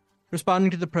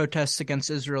 Responding to the protests against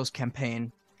Israel's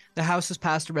campaign, the House has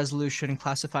passed a resolution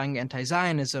classifying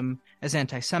anti-Zionism as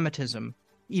anti-Semitism,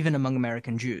 even among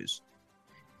American Jews.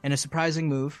 In a surprising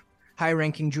move,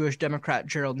 high-ranking Jewish Democrat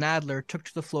Gerald Nadler took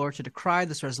to the floor to decry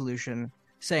this resolution,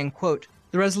 saying, quote,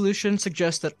 the resolution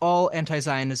suggests that all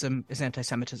anti-Zionism is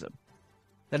anti-Semitism.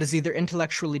 That is either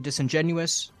intellectually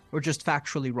disingenuous or just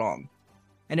factually wrong,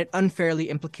 and it unfairly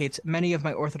implicates many of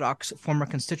my Orthodox former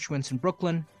constituents in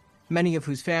Brooklyn, many of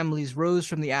whose families rose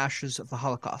from the ashes of the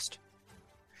Holocaust.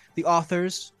 The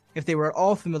authors, if they were at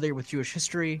all familiar with Jewish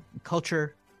history and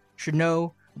culture, should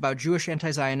know about Jewish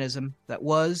anti-Zionism that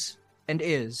was, and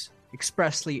is,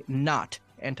 expressly not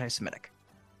anti-Semitic.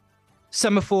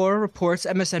 Semaphore reports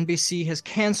MSNBC has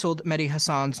canceled Mehdi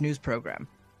Hasan's news program.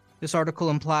 This article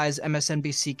implies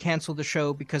MSNBC canceled the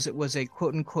show because it was a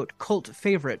quote-unquote cult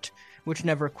favorite, which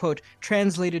never, quote,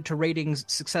 translated to ratings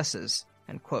successes,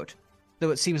 end quote.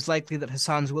 Though it seems likely that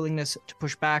Hasan's willingness to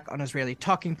push back on Israeli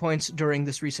talking points during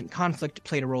this recent conflict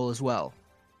played a role as well.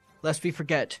 Lest we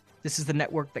forget, this is the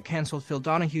network that canceled Phil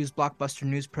Donahue's blockbuster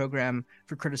news program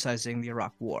for criticizing the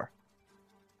Iraq War.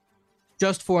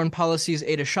 Just Foreign Policy's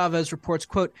Ada Chavez reports,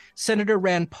 quote, Senator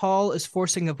Rand Paul is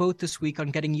forcing a vote this week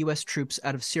on getting U.S. troops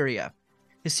out of Syria.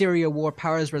 His Syria War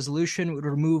Powers resolution would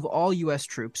remove all U.S.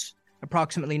 troops,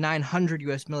 approximately 900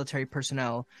 U.S. military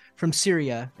personnel, from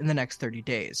Syria in the next 30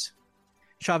 days.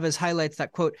 Chavez highlights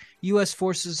that, quote, U.S.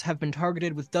 forces have been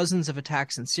targeted with dozens of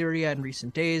attacks in Syria in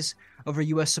recent days over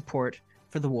U.S. support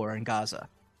for the war in Gaza.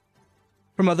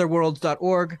 From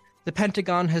otherworlds.org, the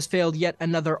Pentagon has failed yet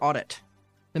another audit.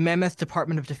 The Mammoth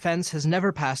Department of Defense has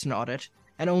never passed an audit,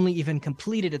 and only even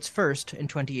completed its first in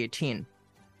 2018.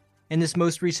 In this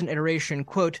most recent iteration,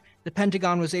 quote, the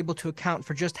Pentagon was able to account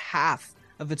for just half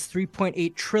of its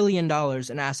 $3.8 trillion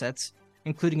in assets,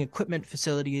 including equipment,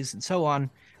 facilities, and so on,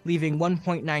 leaving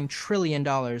 $1.9 trillion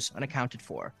unaccounted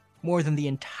for, more than the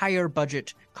entire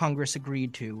budget Congress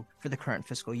agreed to for the current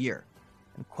fiscal year,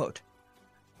 end quote.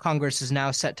 Congress is now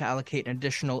set to allocate an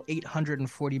additional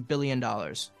 $840 billion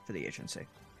for the agency.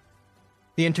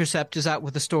 The Intercept is out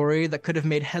with a story that could have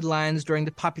made headlines during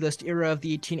the populist era of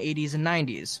the 1880s and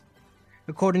 90s.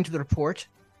 According to the report,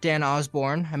 Dan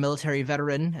Osborne, a military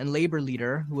veteran and labor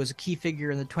leader who was a key figure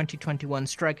in the 2021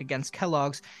 strike against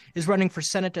Kellogg's, is running for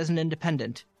Senate as an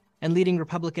independent and leading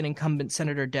Republican incumbent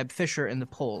Senator Deb Fischer in the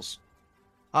polls.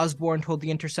 Osborne told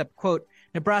The Intercept, quote,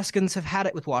 "Nebraskans have had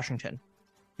it with Washington.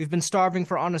 We've been starving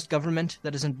for honest government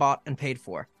that isn't bought and paid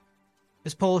for.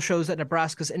 This poll shows that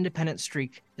Nebraska's independent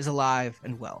streak is alive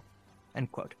and well,"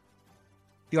 end quote.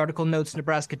 The article notes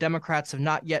Nebraska Democrats have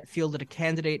not yet fielded a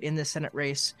candidate in the Senate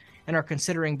race and are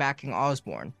considering backing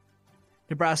Osborne.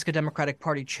 Nebraska Democratic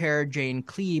Party Chair Jane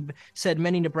Klebe said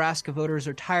many Nebraska voters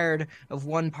are tired of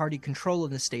one-party control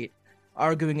in the state,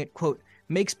 arguing it, quote,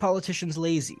 "makes politicians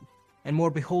lazy and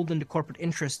more beholden to corporate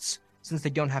interests since they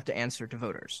don't have to answer to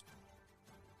voters."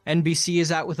 NBC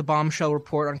is out with a bombshell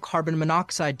report on carbon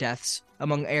monoxide deaths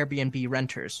among Airbnb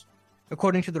renters.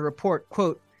 According to the report,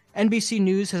 quote, "NBC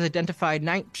News has identified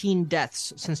 19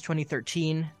 deaths since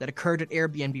 2013 that occurred at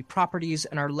Airbnb properties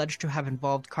and are alleged to have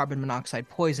involved carbon monoxide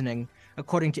poisoning,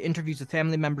 according to interviews with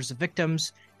family members of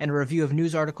victims and a review of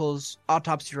news articles,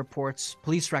 autopsy reports,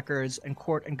 police records, and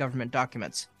court and government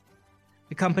documents.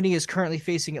 The company is currently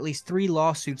facing at least 3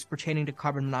 lawsuits pertaining to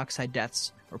carbon monoxide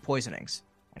deaths or poisonings,"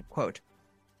 end quote.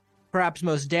 Perhaps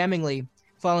most damningly,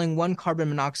 following one carbon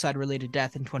monoxide-related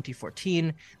death in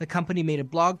 2014, the company made a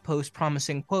blog post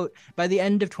promising, quote, "By the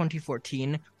end of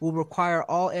 2014, we'll require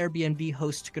all Airbnb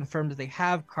hosts to confirm that they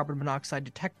have carbon monoxide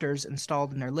detectors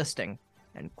installed in their listing,"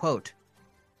 end quote.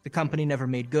 The company never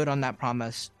made good on that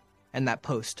promise, and that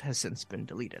post has since been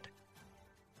deleted.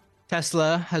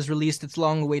 Tesla has released its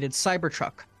long-awaited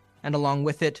Cybertruck, and along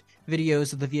with it,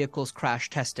 videos of the vehicle's crash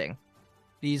testing.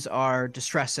 These are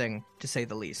distressing, to say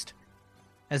the least.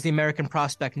 As the American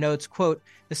Prospect notes, quote,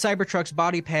 "The Cybertruck's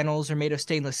body panels are made of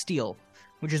stainless steel,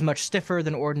 which is much stiffer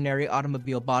than ordinary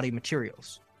automobile body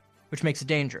materials, which makes it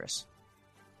dangerous.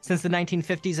 Since the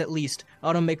 1950s at least,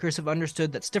 automakers have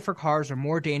understood that stiffer cars are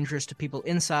more dangerous to people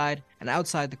inside and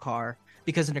outside the car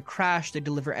because in a crash they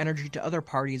deliver energy to other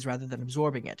parties rather than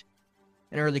absorbing it.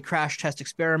 In early crash test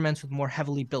experiments with more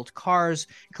heavily built cars,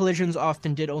 collisions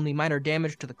often did only minor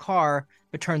damage to the car,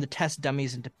 but turned the test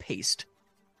dummies into paste.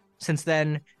 Since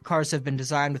then, cars have been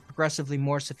designed with progressively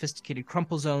more sophisticated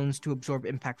crumple zones to absorb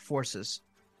impact forces.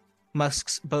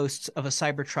 Musk's boasts of a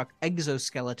Cybertruck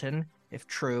exoskeleton, if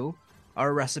true, are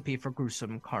a recipe for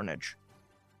gruesome carnage."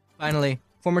 Finally,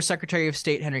 former Secretary of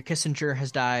State Henry Kissinger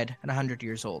has died at 100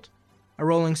 years old. A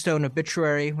Rolling Stone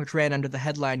obituary, which ran under the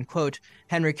headline, quote,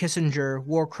 "Henry Kissinger,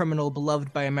 war criminal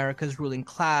beloved by America's ruling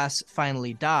class,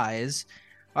 finally dies,"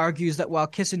 argues that while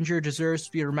Kissinger deserves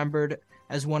to be remembered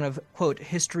as one of, quote,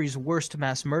 "history's worst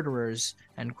mass murderers,"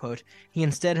 end quote, he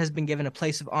instead has been given a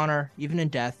place of honor, even in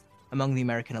death, among the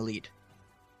American elite.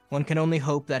 One can only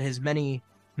hope that his many,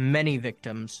 many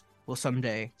victims will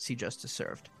someday see justice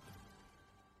served.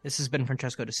 This has been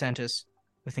Francesco DeSantis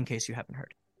with In Case You Haven't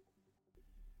Heard.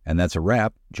 And that's a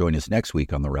wrap. Join us next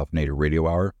week on the Ralph Nader Radio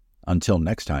Hour. Until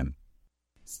next time.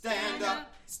 Stand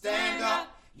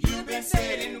up, you've been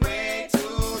sitting